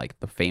owns the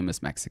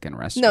famous Mexican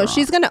restaurant. No,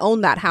 she's gonna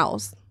own that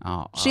house.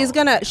 She's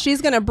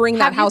gonna bring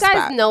that house Have you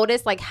guys back.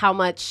 noticed like how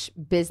much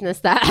business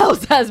that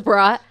house has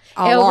brought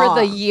A over lot.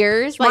 the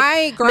years? Like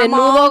My grandma-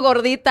 menudo,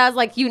 gorditas,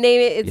 like you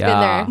name it, it's been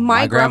there.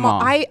 My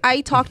grandma, grandma.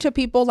 I talk to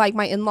people like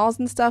my in-laws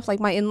and stuff, like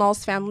my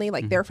in-laws family,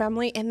 like their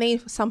family, and they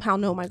somehow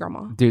know my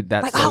grandma. Dude,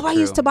 that's Like, so oh, I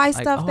used true. to buy Like,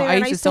 stuff there, I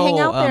and I used to hang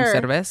sell, out there.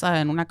 cerveza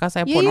en una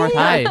casa de Yeah, por North yeah.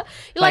 High. You're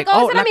like,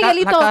 oh, ese era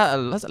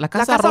Miguelito. La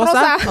casa Casa Rosa?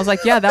 Rosa. I was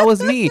like, yeah, that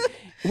was me.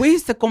 We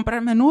used to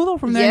comprar menudo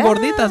from there Yeah.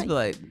 gorditas. But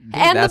like, dude,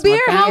 And the that's my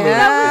beer, how thing. we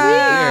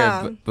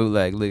Yeah. Beer,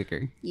 bootleg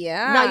liquor.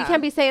 Yeah. No, you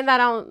can't be saying that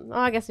on. Oh,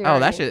 I guess you're Oh, right.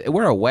 that shit.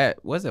 We're a wet.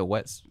 Was it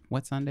wet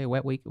Sunday?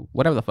 Wet week?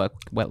 Whatever the fuck.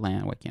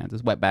 Wetland. Wet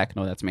Kansas. Wet back.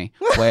 No, that's me.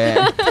 Wet.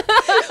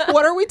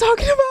 What are we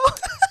talking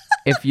about?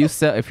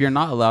 If you're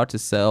not allowed to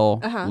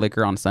sell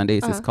liquor on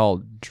Sundays, it's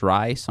called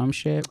dry some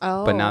shit.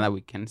 But now Oh. that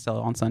we can sell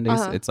on Sundays,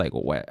 it's like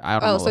wet. I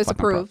don't know. So the it's fucking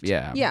approved.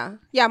 Yeah.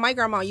 Yeah. My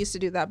grandma used to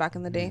do that back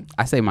in the day.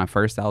 I say my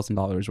first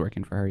 $1,000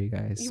 working for her, you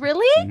guys.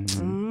 Really?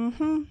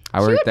 Mm-hmm. I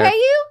She worked would there. pay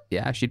you?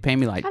 Yeah, she'd pay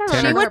me like I don't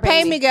 10 know. She or, would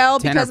pay Miguel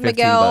 10 or because 15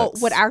 Miguel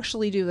bucks. would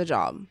actually do the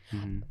job.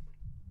 Mhm.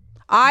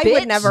 I would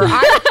Bitch. never.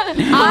 I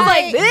was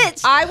like,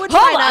 bitch. I would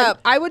hold sign on. up.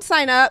 I would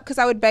sign up because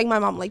I would beg my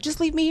mom, like, just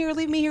leave me here,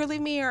 leave me here,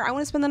 leave me here. I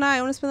want to spend the night.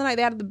 I want to spend the night.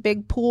 They had the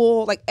big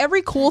pool, like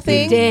every cool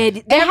thing. They had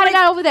it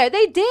out over there.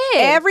 They did.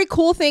 Every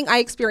cool thing I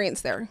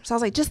experienced there. So I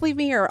was like, just leave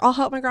me here. I'll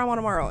help my grandma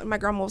tomorrow. And my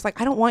grandma was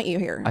like, I don't want you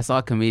here. I saw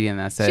a comedian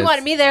that says She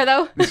wanted me there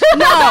though.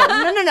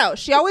 No.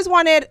 She always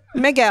wanted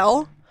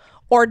Miguel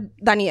or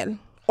Daniel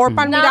or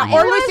Palmira No,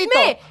 or it was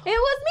Luisito. me. It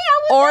was me. I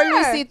was Or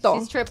there. Luisito.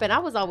 She's tripping. I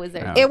was always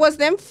there. Yeah. It was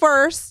them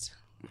first.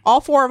 All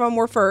four of them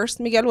were first.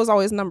 Miguel was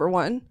always number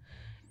one.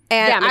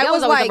 And Yeah, Miguel I was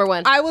was always like, number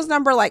one. I was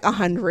number like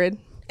 100.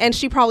 And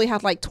she probably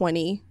had like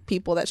 20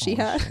 people that she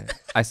had.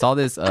 I saw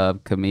this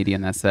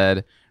comedian that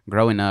said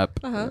growing up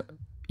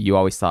you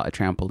always thought a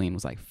trampoline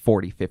was like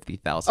 $40,000,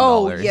 $50,000.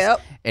 Oh,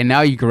 yep. And now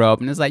you grow up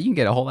and it's like you can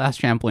get a whole ass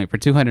trampoline for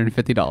 $250.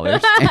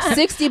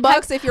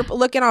 $60 if you're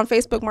looking on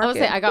Facebook I would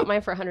say Market. I got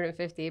mine for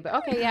 150, but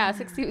okay, yeah,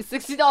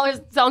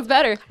 $60 sounds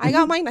better. I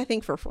got mine, I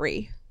think, for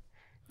free.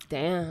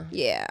 Damn.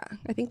 Yeah,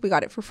 I think we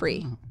got it for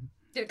free.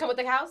 Did it come with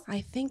the house?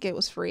 I think it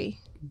was free.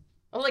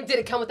 I'm like, did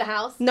it come with the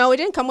house? No, it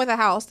didn't come with a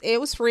house. It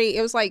was free.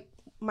 It was like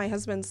my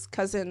husband's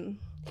cousin.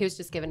 He was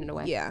just giving it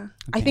away. Yeah.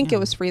 I think it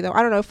was free though.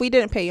 I don't know if we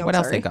didn't pay you. What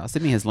else they got?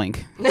 Send me his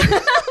link.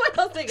 What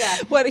else they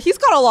got? What? He's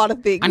got a lot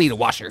of things. I need a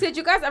washer. Did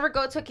you guys ever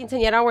go to a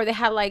quinceañera where they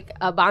had like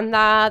a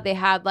banda? They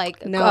had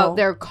like No.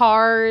 their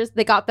cars.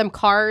 They got them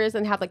cars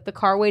and had like the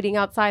car waiting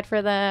outside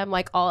for them,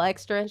 like all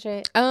extra and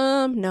shit.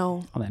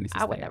 No. Oh, that needs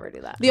to I would stay. never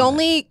do that. The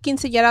only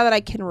quinceañera that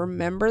I can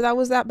remember that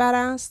was that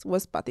badass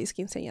was Pati's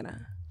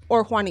quinceañera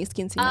or Juani's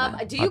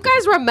quinceañera. Do you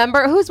guys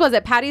remember whose was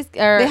it? Patty's. They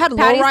had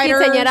Patty's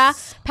lowriders.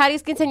 quinceañera.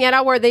 Patty's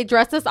quinceañera, where they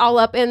dressed us all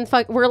up in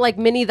we're like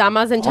mini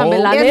damas and Holy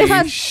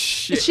chambelanes.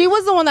 shit. She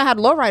was the one that had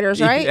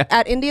lowriders, right? Yeah.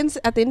 At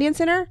the Indian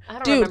Center. I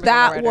don't Dude, remember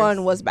that the lowriders.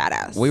 one was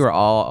badass. We were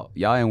all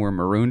y'all and were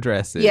maroon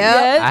dresses.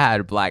 Yep. I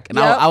had black, and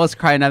Yep. I was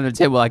crying under the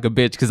table like a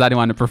bitch because I didn't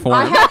want to perform.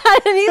 I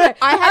didn't either.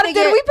 I had to Did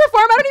get- we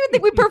perform? I don't even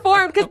think we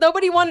performed because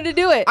nobody wanted to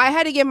do it. I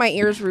had to get my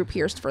ears root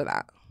pierced for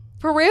that.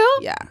 For real?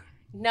 Yeah.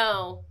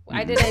 No,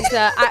 I didn't.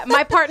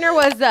 My partner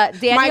was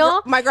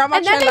Daniel. My grandma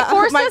and then they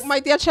forced Chela, us. my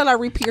tia Chela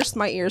re-pierced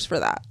my ears for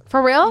that.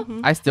 For real?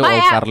 I still My owe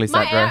aunt- Carly's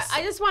my that dress. aunt-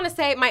 I just want to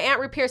say my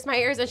aunt re-pierced my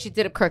ears and she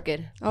did it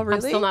crooked. Oh, really?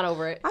 I'm still not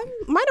over it.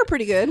 Mine are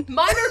pretty good.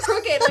 Mine are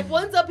crooked. Like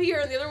one's up here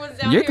and the other one's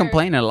down You're here.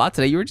 complaining a lot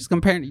today. You were just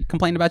complaining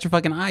about your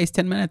fucking eyes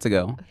 10 minutes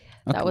ago.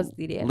 That was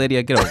the end.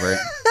 Lydia, get over it.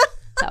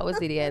 That was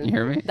the end. You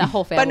hear me? The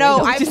whole family. But no,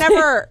 I'm I've just-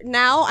 never.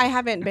 Now I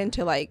haven't been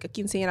to like a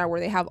quinceañera where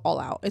they have all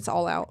out. It's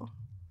all out.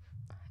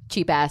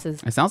 cheap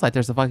asses. It sounds like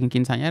there's a fucking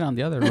quinceañera on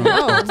the other room.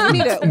 No,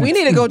 we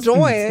need to go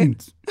join.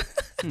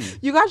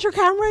 You got your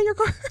camera in your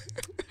car?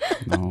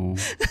 No.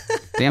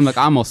 Damn, look,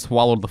 I almost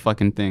swallowed the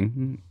fucking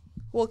thing.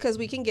 Well, because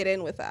we can get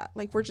in with that.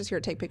 Like we're just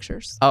here to take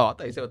pictures. Oh, I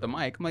thought you said with the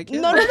mic. I'm like,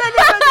 yeah. No.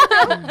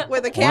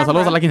 With a Una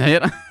saludos a la camera.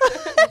 quinceañera.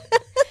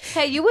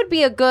 Hey, you would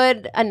be a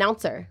good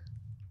announcer.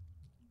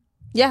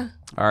 Yeah.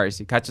 All right,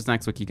 so catch us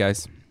next week, you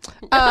guys.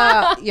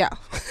 Yeah.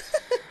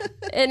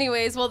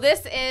 Anyways, well,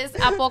 this is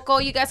A Poco.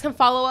 You guys can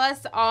follow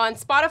us on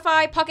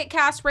Spotify, Pocket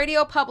Cast,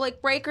 Radio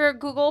Public, Breaker,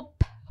 Google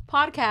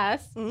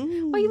Podcasts. Why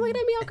are you looking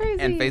at me all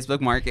crazy? And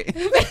Facebook Market.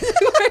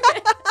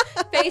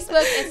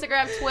 Facebook,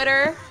 Instagram,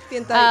 Twitter.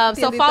 So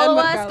Tiendita follow del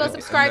us. Mercado. Go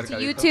subscribe to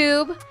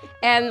YouTube.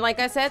 And like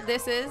I said,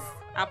 this is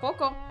A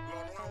Poco.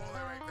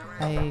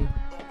 Hey.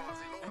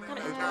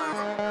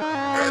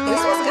 This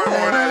was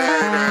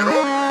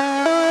good.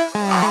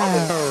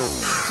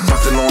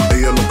 Vacilón,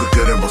 ella lo que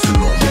quiere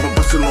vacilón.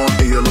 Vacilón,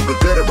 ella lo que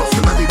quiere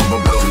vacilar.